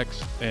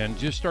onX and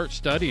just start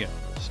studying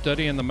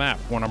the map.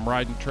 When I'm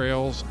riding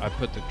trails, I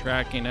put the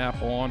tracking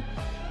app on.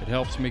 It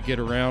helps me get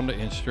around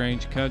in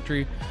strange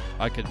country.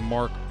 I could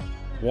mark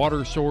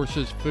water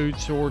sources, food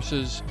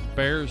sources,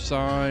 bear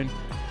sign,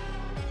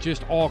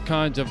 just all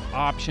kinds of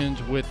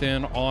options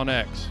within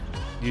onX.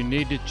 You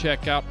need to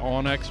check out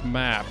onX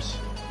Maps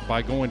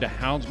by going to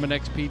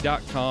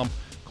houndsmanxp.com.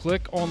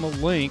 Click on the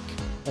link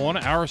on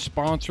our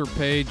sponsor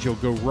page. You'll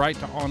go right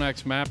to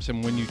onX Maps,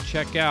 and when you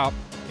check out,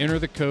 enter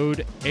the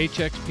code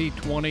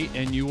HXP20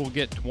 and you will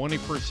get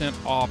 20%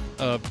 off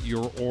of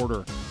your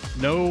order.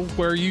 Know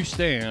where you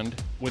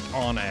stand with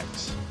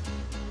onX.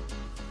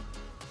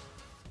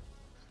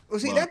 Well,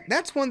 see,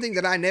 that's one thing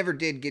that I never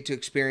did get to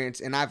experience,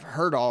 and I've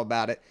heard all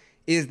about it,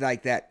 is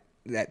like that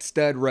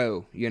stud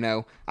row,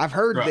 I've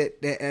heard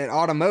that at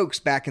Autumn Oaks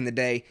back in the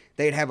day,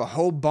 they'd have a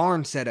whole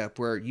barn set up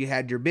where you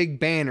had your big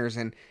banners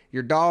and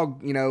your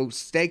dog,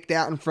 staked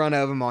out in front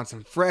of them on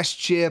some fresh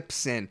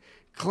chips and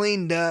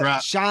cleaned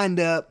up, shined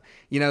up,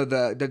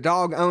 the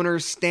dog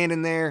owners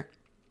standing there,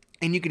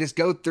 and you could just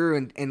go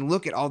through and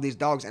look at all these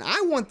dogs. And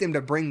I want them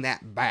to bring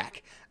that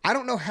back. I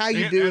don't know how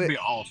you do it. That'd be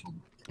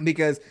awesome.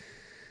 Because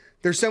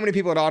there's so many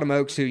people at Autumn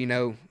Oaks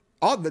who,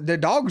 all the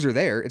dogs are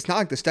there. It's not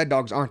like the stud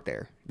dogs aren't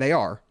there. They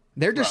are.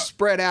 They're just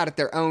spread out at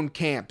their own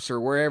camps or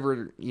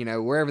wherever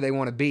they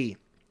want to be.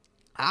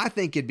 I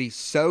think it'd be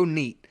so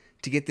neat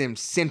to get them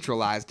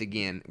centralized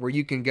again, where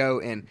you can go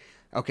and,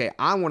 okay,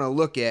 I want to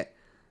look at,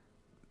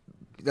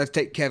 let's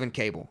take Kevin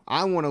Cable.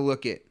 I want to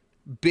look at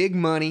Big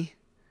Money.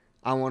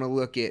 I want to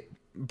look at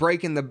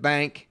Breaking the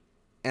Bank,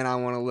 and I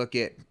want to look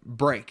at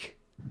Break,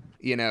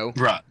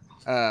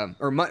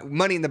 or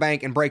Money in the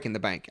Bank and Breaking the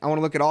Bank. I want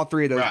to look at all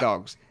three of those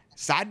dogs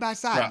side by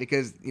side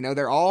because,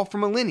 they're all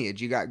from a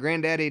lineage. You got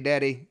granddaddy,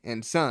 daddy,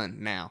 and son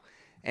now.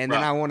 And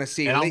then I want to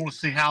see. And I want to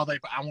see how they.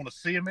 I want to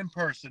see them in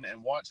person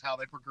and watch how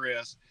they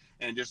progress,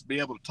 and just be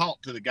able to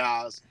talk to the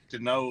guys to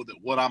know that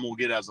what I'm gonna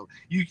get as a.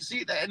 You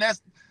see that, and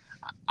that's.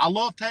 I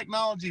love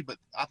technology, but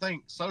I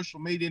think social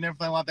media and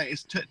everything like that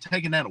is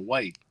taking that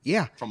away.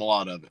 Yeah. From a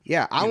lot of it.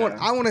 Yeah, I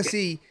want to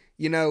see,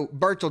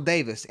 Burchell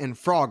Davis and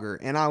Frogger,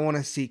 and I want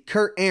to see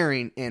Kurt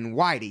Ehring and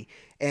Whitey,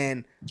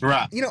 and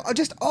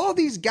just all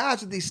these guys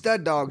with these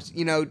stud dogs.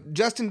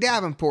 Justin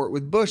Davenport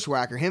with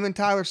Bushwhacker, him and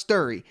Tyler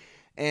Sturry,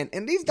 and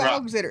these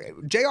dogs that are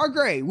J.R.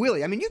 Gray,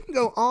 Willie. I mean, you can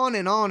go on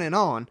and on and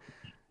on.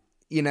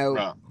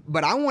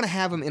 But I want to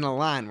have them in a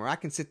line where I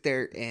can sit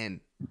there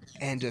and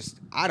just,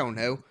 I don't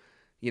know.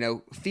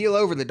 Feel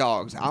over the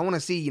dogs. I want to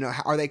see,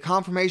 are they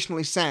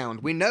conformationally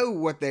sound? We know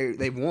what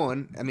they've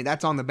won. I mean,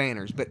 that's on the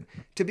banners. But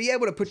to be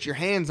able to put your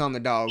hands on the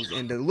dogs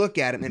and to look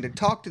at them and to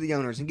talk to the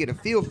owners and get a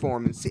feel for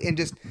them and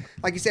just,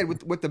 like you said,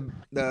 with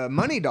the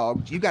money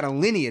dogs, you've got a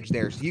lineage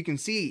there. So you can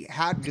see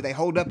how do they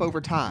hold up over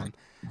time.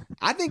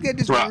 I think that'd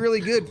just be really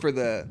good for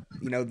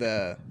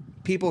the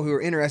people who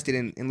are interested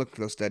in looking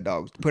for those stud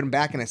dogs, to put them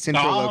back in a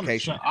central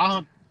location.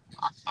 I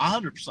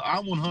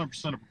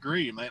 100%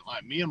 agree. Man,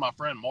 like me and my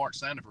friend Mark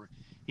Sandiford,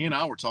 he and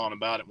I were talking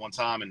about it one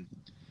time,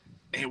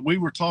 and we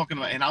were talking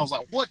about, and I was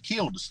like, what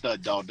killed the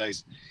stud dog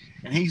days?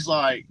 And he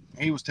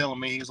was telling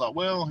me, he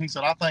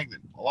said, I think that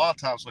a lot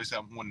of times, he said,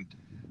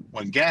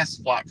 when gas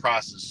flight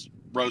prices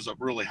rose up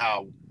really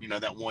high,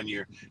 that one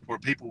year where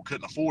people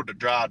couldn't afford to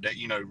drive that,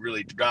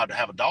 really to drive to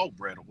have a dog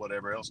bred or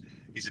whatever else,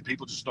 he said,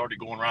 people just started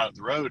going right up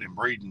the road and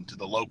breeding to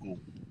the local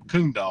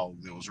coon dog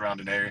that was around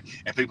an area,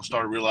 and people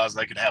started realizing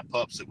they could have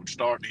pups that would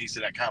start, and he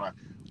said that kind of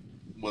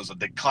was a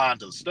decline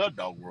to the stud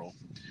dog world.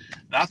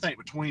 And I think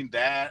between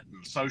that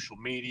and social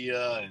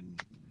media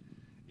and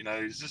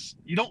it's just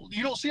you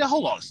don't see a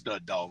whole lot of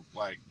stud dog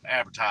like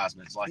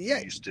advertisements like you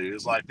used to.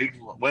 It's like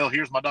people, well,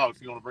 here's my dog,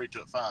 if you want to breed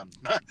to it, fine.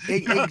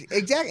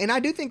 Exactly. And I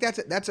do think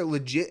that's a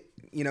legit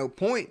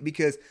point,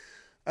 because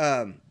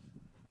I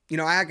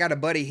got a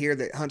buddy here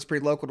that hunts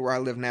pretty local to where I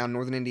live now in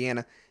northern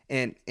Indiana,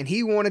 and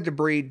he wanted to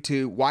breed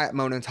to Wyatt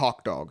Monan's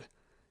hawk dog.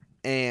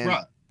 And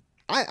right.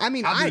 I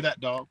mean, I do that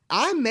dog.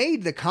 I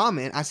made the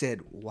comment. I said,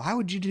 "Why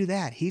would you do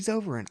that? He's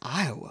over in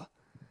Iowa,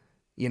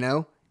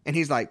 And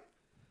he's like,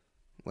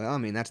 "Well, I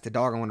mean, that's the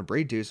dog I want to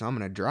breed to, so I'm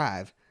going to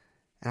drive."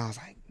 And I was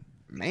like,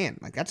 "Man,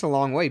 like that's a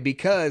long way,"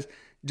 because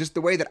just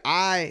the way that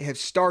I have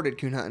started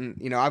coon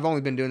hunting, I've only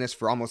been doing this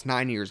for almost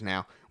 9 years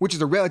now, which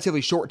is a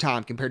relatively short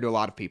time compared to a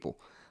lot of people.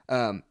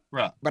 Right.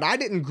 But I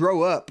didn't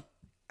grow up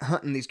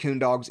hunting these coon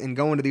dogs and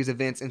going to these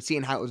events and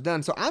seeing how it was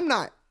done, so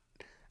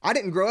I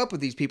didn't grow up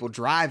with these people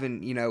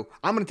driving,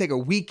 I'm going to take a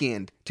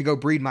weekend to go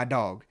breed my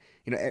dog.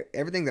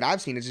 Everything that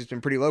I've seen has just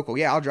been pretty local.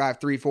 Yeah, I'll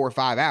drive 3, 4,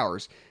 5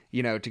 hours,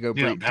 to go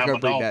breed, that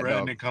dog.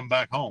 And then come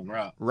back home,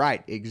 right?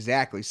 Right,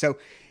 exactly. So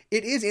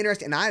it is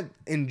interesting, and I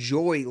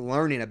enjoy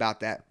learning about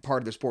that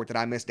part of the sport that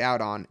I missed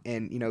out on,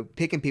 and,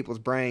 picking people's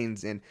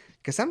brains. And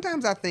because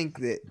sometimes I think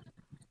that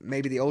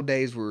maybe the old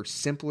days were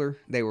simpler.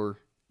 They were,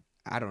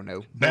 I don't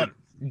know, better.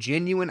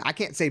 Genuine. I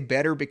can't say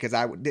better because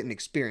I didn't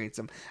experience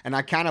them, and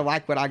I kind of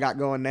like what I got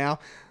going now,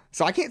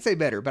 so I can't say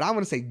better, but I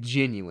want to say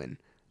genuine.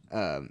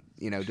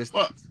 Just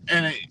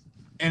and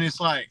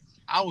it's like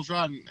I was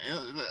riding.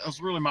 It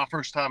was really my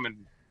first time in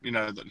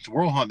the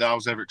world hunt that I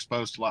was ever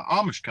exposed to, like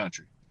Amish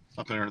country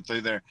up there through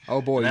there. Oh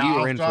boy, you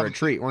were in for a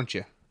treat, weren't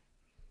you?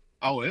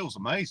 Oh, it was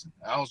amazing.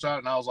 I was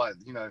driving, and I was like,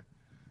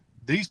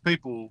 these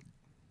people,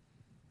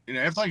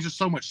 everything's just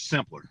so much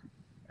simpler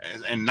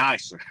and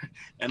nicer,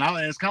 and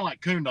it's kind of like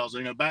coon dogs.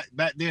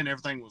 Back then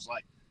everything was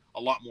like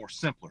a lot more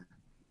simpler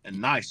and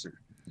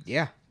nicer.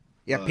 Yeah.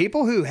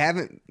 People who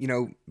haven't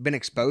been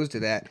exposed to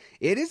that,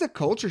 it is a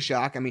culture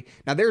shock. I mean,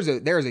 now there's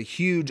a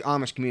huge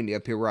Amish community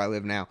up here where I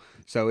live now,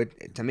 so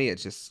to me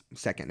it's just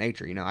second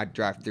nature. I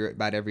drive through it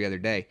about every other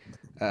day.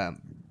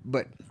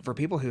 But for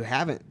people who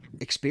haven't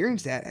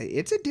experienced that,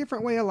 it's a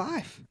different way of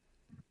life.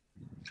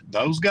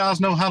 Those guys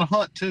know how to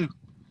hunt too.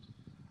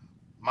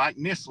 Mike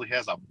Nisley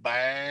has a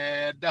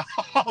bad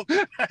dog.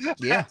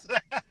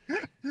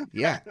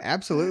 Yeah,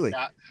 absolutely.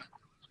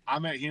 I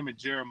met him and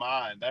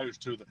Jeremiah, and those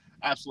two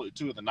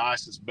of the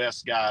nicest,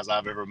 best guys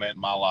I've ever met in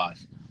my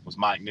life was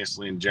Mike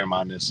Nisley and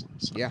Jeremiah Nisley.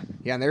 So. Yeah,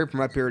 and they're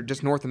from up here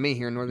just north of me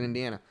here in northern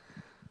Indiana.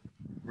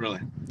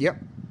 Really? Yep.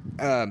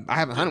 I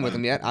haven't hunted with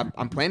them yet.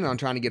 I'm planning on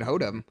trying to get a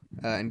hold of them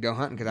and go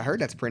hunting, because I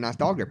heard that's a pretty nice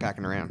dog they're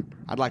packing around.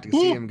 I'd like to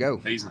see him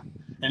go.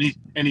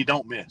 And he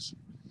don't miss.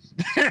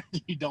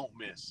 He don't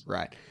miss.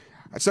 Right.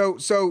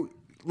 So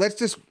let's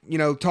just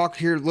talk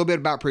here a little bit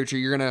about Preacher.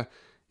 You're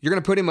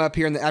gonna put him up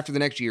here after the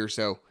next year or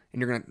so,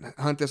 and you're gonna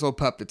hunt this little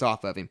pup that's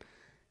off of him.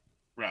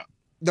 Right.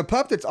 The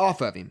pup that's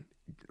off of him.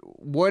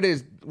 What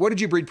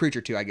did you breed Preacher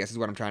to? I guess is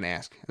what I'm trying to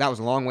ask. That was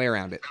a long way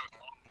around it.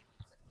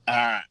 All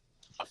right.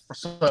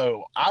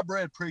 So I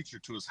bred Preacher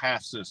to his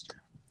half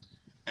sister,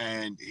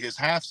 and his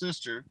half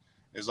sister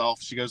is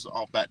off. She goes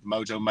off back to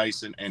Mojo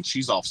Mason, and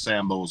she's off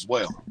Sambo as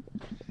well.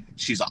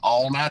 She's an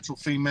all-natural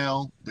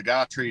female. The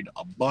guy treated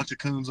a bunch of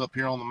coons up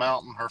here on the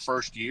mountain her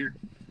first year.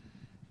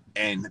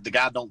 And the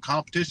guy don't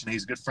competition.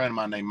 He's a good friend of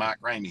mine named Mike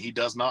Rainey. He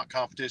does not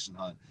competition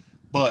hunt.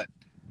 but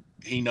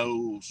he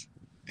knows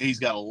he's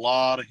got a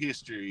lot of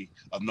history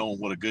of knowing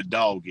what a good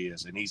dog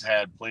is, and he's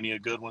had plenty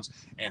of good ones,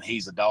 and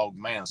he's a dog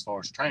man as far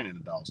as training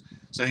the dogs.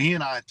 So he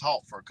and I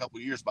talked for a couple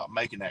of years about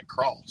making that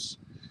cross,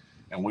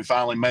 and we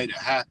finally made it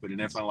happen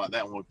and everything like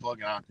that when we plug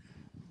in our,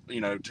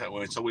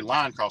 so we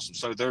line crossed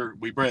them. So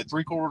we bred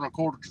 3/4 and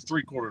 1/4 to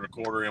 3/4 and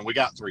 1/4, and we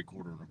got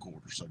 3/4 and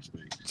 1/4, so to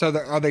speak. So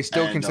are they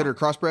still considered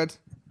crossbreds?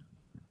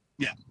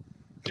 Yeah.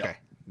 Okay. Yeah.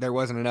 There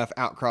wasn't enough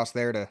outcross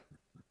there to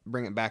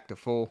bring it back to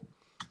full.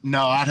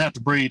 No, I'd have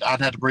to breed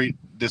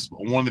this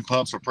one of the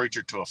pups or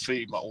Preacher to a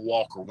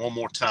walker one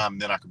more time,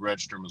 and then I could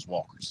register them as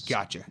walkers.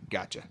 Gotcha.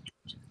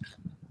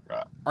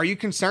 Right. Are you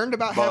concerned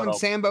about having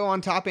Sambo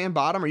on top and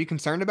bottom? Are you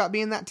concerned about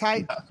being that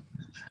tight?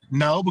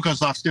 No,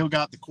 because I've still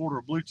got the quarter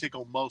of blue tick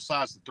on both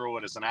sides to throw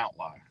it as an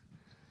outlier.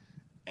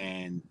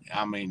 And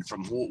I mean,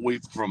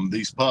 from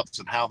these pups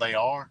and how they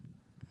are,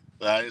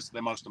 that is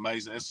the most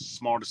amazing. It's the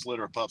smartest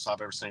litter of pups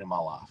I've ever seen in my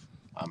life.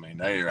 I mean,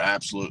 they are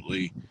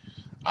absolutely.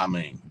 I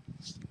mean,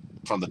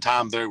 from the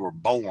time they were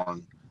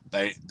born,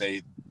 they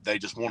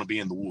just want to be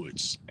in the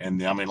woods.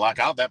 And I mean,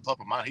 that pup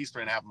of mine, he's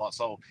 3.5 months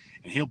old,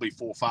 and he'll be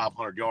 400 or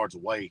 500 yards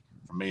away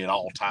from me at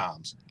all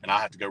times, and I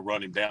have to go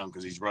run him down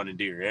because he's running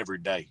deer every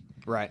day.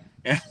 Right.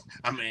 And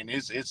I mean,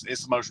 it's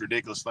the most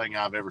ridiculous thing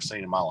I've ever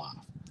seen in my life.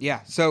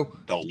 Yeah. So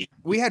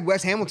we had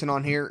Wes Hamilton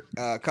on here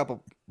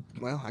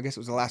I guess it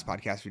was the last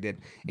podcast we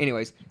did.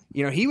 Anyways,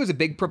 he was a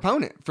big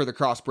proponent for the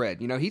crossbred.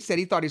 He said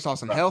he thought he saw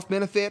some health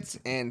benefits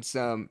and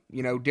some,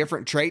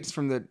 different traits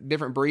from the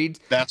different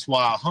breeds. That's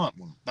why I hunt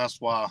them.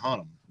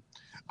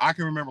 I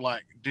can remember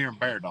like deer and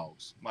bear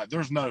dogs. Like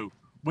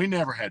we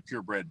never had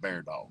purebred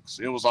bear dogs.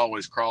 It was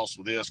always crossed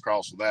with this,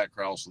 crossed with that,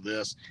 crossed with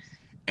this.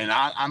 And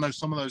I know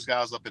some of those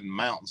guys up in the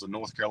mountains of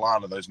North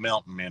Carolina, those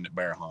mountain men that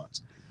bear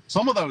hunts.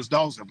 Some of those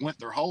dogs have went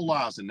their whole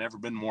lives and never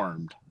been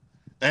wormed.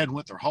 They had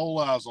went their whole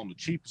lives on the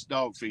cheapest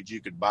dog feed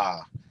you could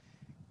buy.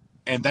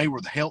 And they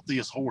were the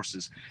healthiest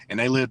horses, and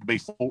they lived to be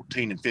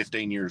 14 and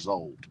 15 years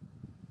old,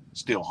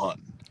 still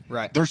hunting.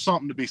 Right. There's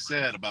something to be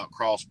said about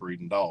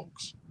crossbreeding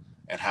dogs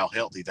and how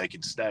healthy they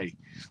can stay.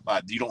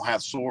 Like, you don't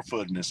have sore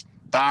footedness.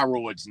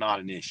 Thyroid's not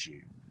an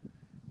issue.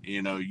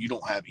 You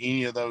don't have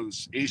any of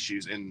those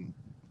issues. And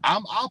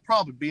I'll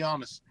probably be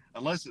honest,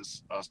 unless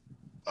it's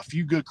a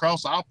few good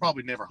crosses, I'll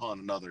probably never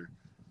hunt another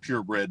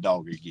purebred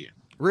dog again.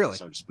 Really?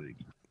 So to speak.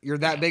 You're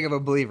that big of a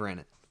believer in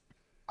it.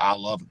 I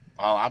love it.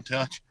 I'm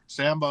telling you,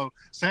 Sambo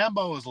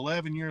is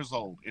 11 years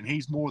old, and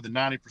he's more than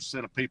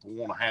 90% of people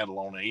want to handle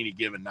on any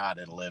given night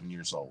at 11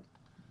 years old.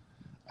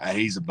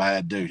 He's a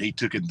bad dude.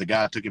 The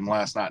guy took him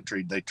last night.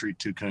 They treated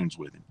 2 coons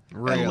with him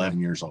at 11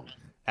 years old.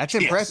 That's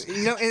impressive.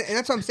 Yes. And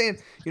that's what I'm saying.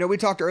 We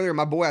talked earlier,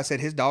 my boy, I said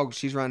his dog,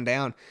 she's run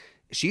down.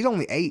 She's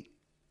only 8,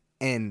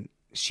 and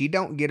she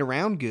don't get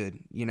around good.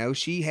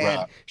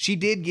 She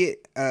did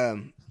get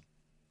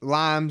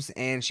limes,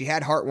 and she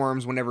had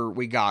heartworms whenever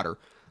we got her.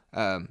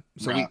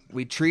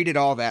 We treated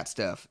all that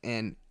stuff,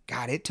 and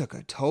God, it took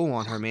a toll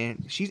on her,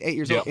 man. She's 8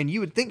 years old, and you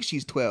would think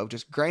she's 12,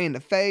 just gray in the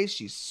face.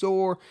 She's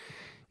sore.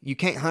 You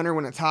can't hunt her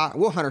when it's hot.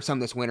 We'll hunt her some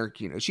this winter.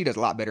 She does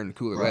a lot better in the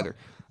cooler weather.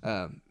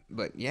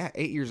 But yeah,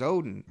 8 years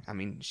old, and I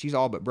mean, she's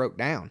all but broke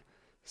down.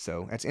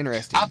 So that's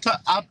interesting.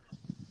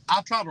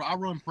 I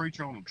run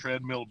Preacher on a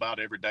treadmill about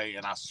every day,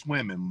 and I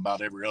swim him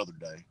about every other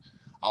day.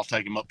 I'll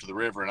take him up to the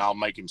river, and I'll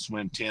make him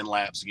swim 10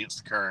 laps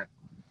against the current.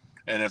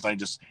 And if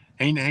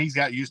he's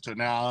got used to it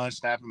now, I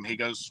snap him. He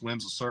goes,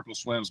 swims a circle,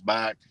 swims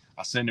back.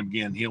 I send him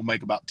again. He'll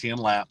make about 10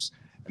 laps.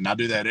 And I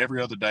do that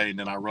every other day. And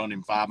then I run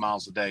him 5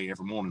 miles a day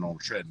every morning on a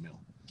treadmill.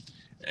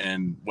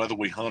 And whether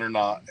we hunt or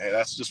not,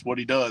 that's just what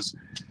he does.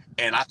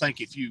 And I think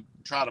if you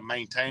try to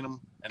maintain him,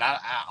 and I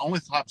only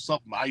type of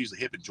supplement, I use a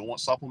hip and joint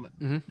supplement.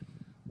 Mm-hmm.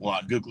 Well,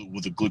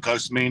 with the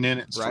glucosamine in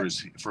it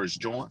for his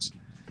joints.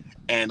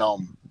 And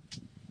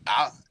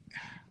I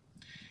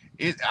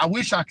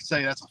wish I could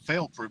say that's a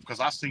fail proof,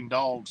 because I've seen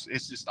dogs.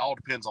 It's just all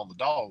depends on the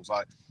dogs.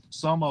 Like,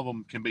 some of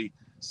them can be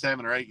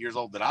 7 or 8 years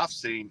old that I've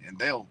seen, and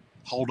they'll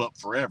hold up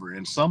forever.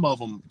 And some of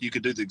them, you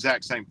could do the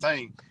exact same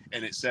thing,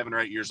 and at 7 or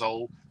 8 years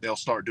old, they'll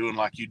start doing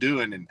like you do,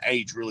 and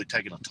age really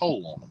taking a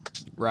toll on them.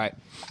 Right.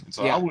 And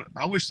so yeah.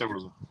 I wish there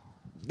was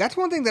That's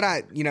one thing that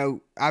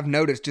I've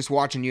noticed just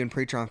watching you and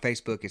Preacher on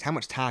Facebook is how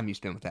much time you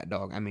spend with that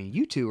dog. I mean,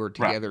 you two are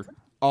together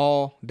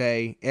all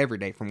day, every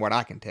day, from what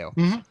I can tell.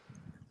 Mm-hmm.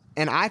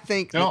 And I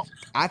think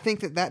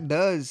that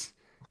does,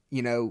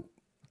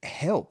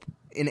 help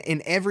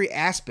in every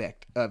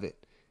aspect of it.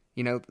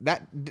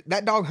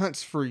 That dog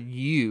hunts for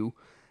you.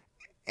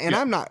 And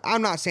I'm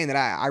not saying that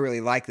I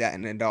really like that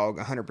in a dog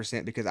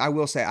 100%, because I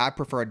will say I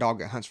prefer a dog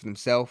that hunts for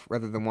themselves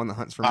rather than one that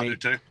hunts for me. I do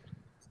too.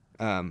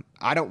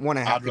 I don't want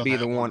to have to be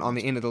the one on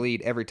the end of the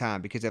lead every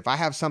time, because if I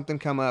have something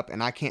come up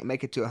and I can't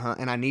make it to a hunt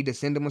and I need to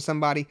send them with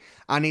somebody,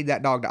 I need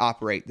that dog to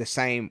operate the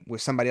same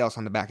with somebody else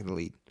on the back of the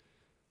lead.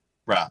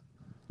 Right.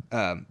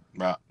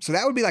 Right. So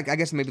that would be I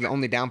guess maybe the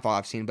only downfall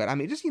I've seen, but I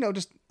mean, just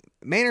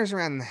manners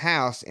around the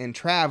house and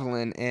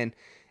traveling and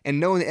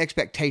knowing the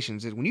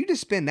expectations is when you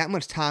just spend that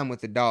much time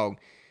with the dog,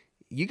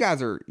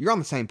 you're on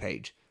the same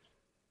page.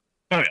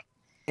 Oh yeah.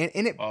 And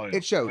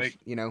it shows,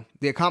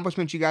 the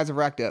accomplishments you guys have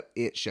racked up,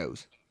 it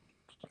shows.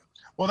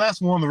 Well,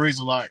 that's one of the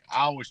reasons, like,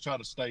 I always try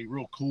to stay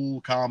real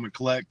cool, calm, and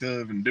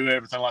collective and do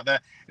everything like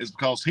that, is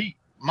because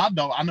my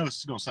dog, I know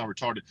it's going to sound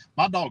retarded,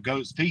 my dog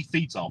he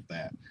feeds off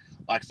that.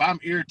 Like, if I'm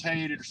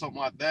irritated or something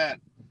like that,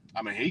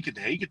 I mean, he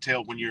could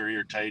tell when you're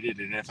irritated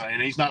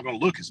and he's not going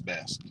to look his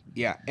best.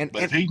 Yeah.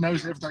 But if he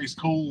knows everything's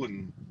cool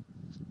and...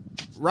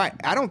 Right.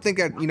 I don't think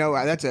that,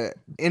 that's an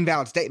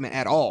invalid statement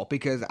at all,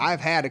 because I've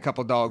had a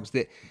couple dogs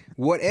that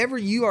whatever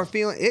you are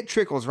feeling, it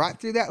trickles right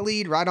through that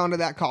lead, right onto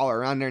that collar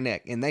around their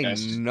neck, and they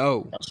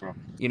know. That's right.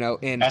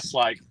 And that's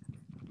like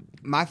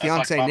my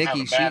fiance like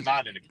Nikki.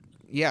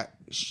 Yeah.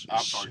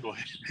 I'm sorry. Go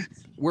ahead.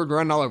 We're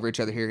running all over each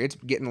other here. It's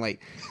getting late.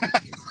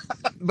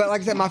 But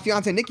like I said, my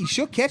fiance Nikki,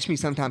 she'll catch me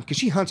sometimes because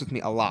she hunts with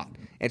me a lot,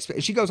 and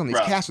she goes on these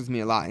casts with me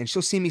a lot, and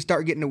she'll see me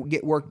start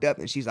get worked up,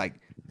 and she's like,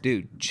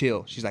 "Dude,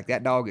 chill." She's like,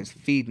 "That dog is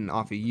feeding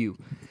off of you."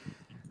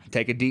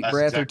 Take a deep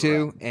breath or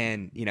two,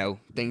 and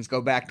things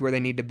go back to where they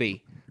need to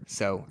be.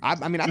 So I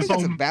think that's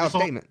a valid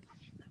statement.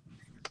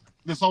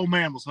 This old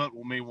man was hunting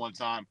with me one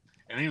time,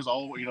 and he was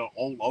old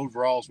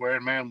overalls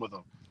wearing man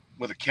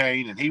with a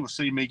cane, and he was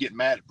seeing me getting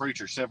mad at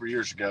preacher several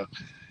years ago,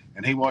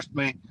 and he watched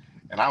me,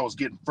 and I was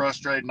getting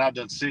frustrated, and I'd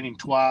done seen him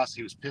twice.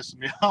 He was pissing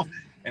me off,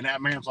 and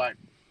that man was like,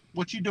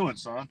 "What you doing,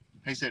 son?"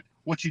 He said,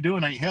 "What you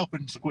doing ain't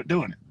helping, so quit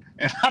doing it."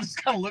 And I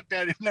just kind of looked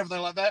at him and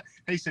everything like that.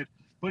 He said,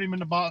 "Put him in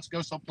the box,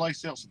 go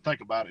someplace else and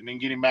think about it, and then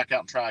get him back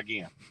out and try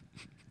again."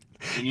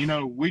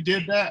 And we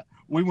did that.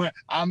 We went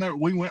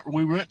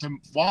to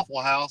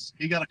Waffle House.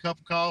 He got a cup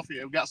of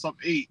coffee. We got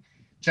something to eat.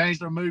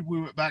 Changed our mood.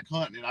 We went back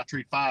hunting, and I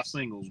treated 5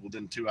 singles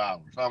within 2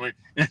 hours. I mean,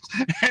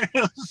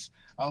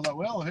 I was like,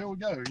 well, here we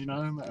go.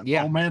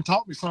 Old man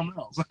taught me something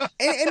else.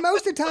 and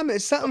most of the time,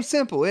 it's something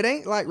simple. It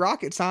ain't like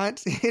rocket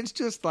science. It's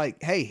just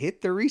like, hey,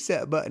 hit the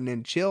reset button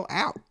and chill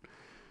out.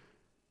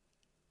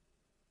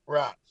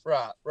 Right.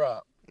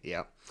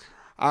 Yeah.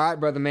 All right,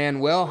 brother, man.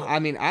 Well, I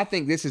mean, I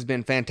think this has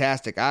been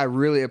fantastic. I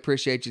really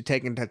appreciate you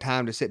taking the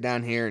time to sit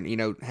down here and,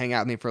 hang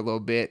out with me for a little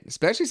bit,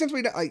 especially since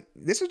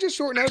this was just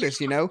short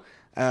notice,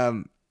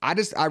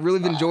 I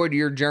really enjoyed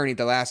your journey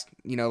the last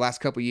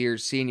couple of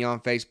years, seeing you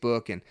on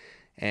Facebook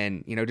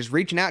and just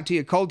reaching out to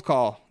you, cold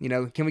call,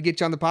 can we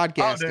get you on the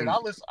podcast? Oh, dude,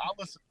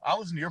 I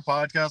listen to your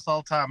podcast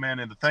all the time, man.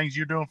 And the things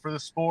you're doing for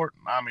this sport,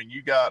 I mean,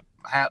 you got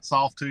hats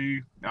off to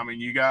you. I mean,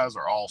 you guys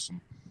are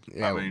awesome.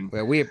 Yeah,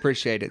 well, we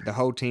appreciate it. The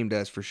whole team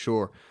does, for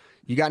sure.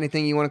 You got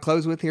anything you want to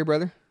close with here,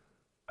 brother?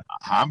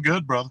 I'm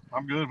good, brother.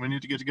 I'm good. We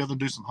need to get together and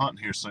do some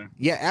hunting here soon.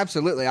 Yeah,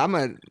 absolutely. I'm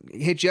going to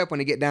hit you up when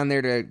you get down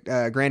there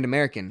to Grand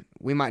American.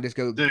 We might just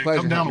go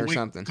pleasure hunting or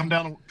something. Come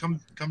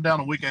down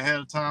a week ahead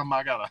of time.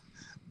 I got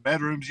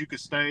bedrooms you could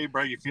stay.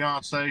 Bring your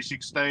fiance. She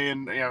can stay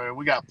in.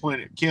 We got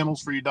plenty of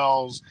kennels for your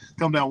dogs.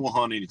 Come down. We'll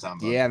hunt anytime.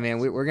 Buddy. Yeah, man.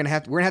 We're gonna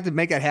have to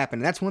make that happen.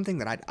 And that's one thing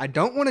that I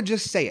don't want to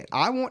just say it.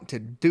 I want to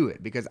do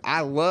it because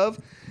I love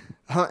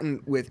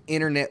hunting with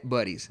internet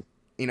buddies.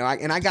 I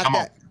got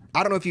that.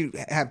 I don't know if you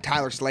have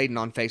Tyler Sladen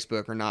on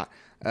Facebook or not.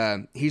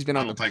 He's been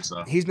on the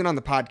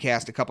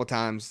podcast a couple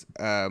times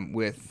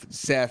with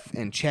Seth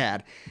and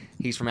Chad.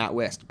 He's from out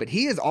west, but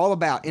he is all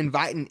about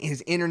inviting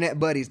his internet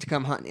buddies to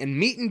come hunting and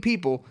meeting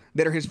people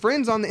that are his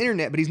friends on the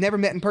internet, but he's never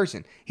met in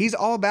person. He's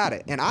all about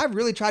it, and I've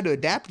really tried to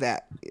adapt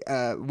that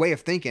way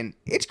of thinking.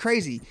 It's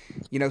crazy,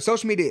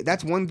 social media.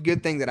 That's one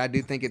good thing that I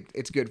do think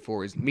it's good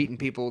for, is meeting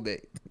people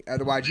that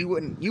otherwise you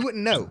wouldn't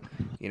know.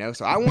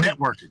 So I want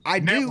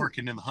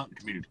networking in the hunting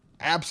community.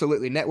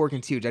 Absolutely.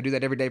 Networking's huge. I do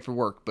that every day for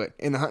work, but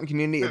in the hunting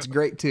community, it's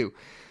great too.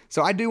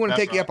 So I do want to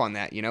take you up on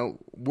that.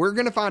 We're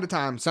going to find a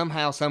time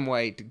somehow, some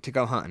way to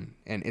go hunting,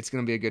 and it's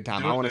going to be a good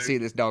time. I want to see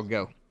this dog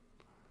go.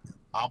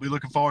 I'll be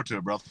looking forward to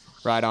it, brother.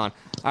 Right on.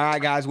 All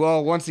right, guys.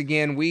 Well, once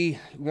again, we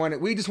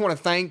just want to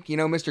thank,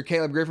 Mr.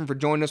 Caleb Griffin for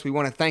joining us. We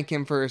want to thank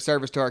him for his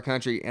service to our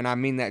country, and I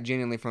mean that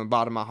genuinely from the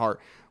bottom of my heart.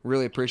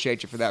 Really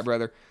appreciate you for that,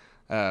 brother.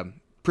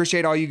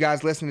 Appreciate all you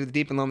guys listening to the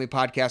Deep and Lonely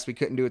podcast. We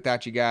couldn't do it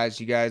without you guys.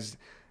 You guys,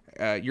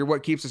 you're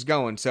what keeps us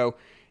going. So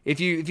if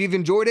you've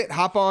enjoyed it,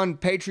 hop on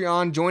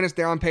Patreon, join us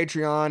there on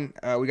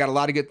Patreon. We got a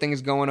lot of good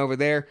things going over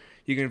there.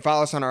 You can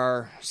follow us on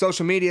our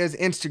social medias,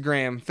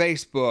 Instagram,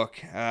 Facebook.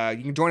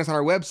 You can join us on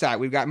our website.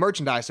 We've got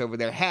merchandise over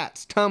there,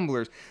 hats,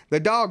 tumblers, the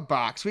dog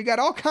box. We got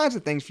all kinds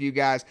of things for you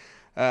guys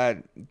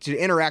to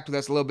interact with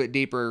us a little bit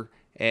deeper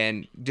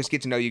and just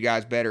get to know you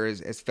guys better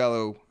as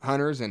fellow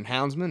hunters and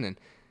houndsmen. And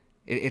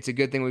it's a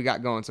good thing we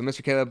got going. So,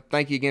 Mr. Caleb,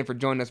 thank you again for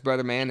joining us,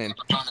 brother, man. And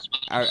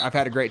I've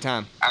had a great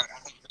time.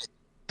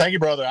 Thank you,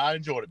 brother. I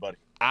enjoyed it, buddy.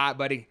 All right,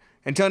 buddy.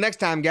 Until next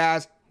time,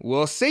 guys,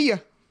 we'll see you.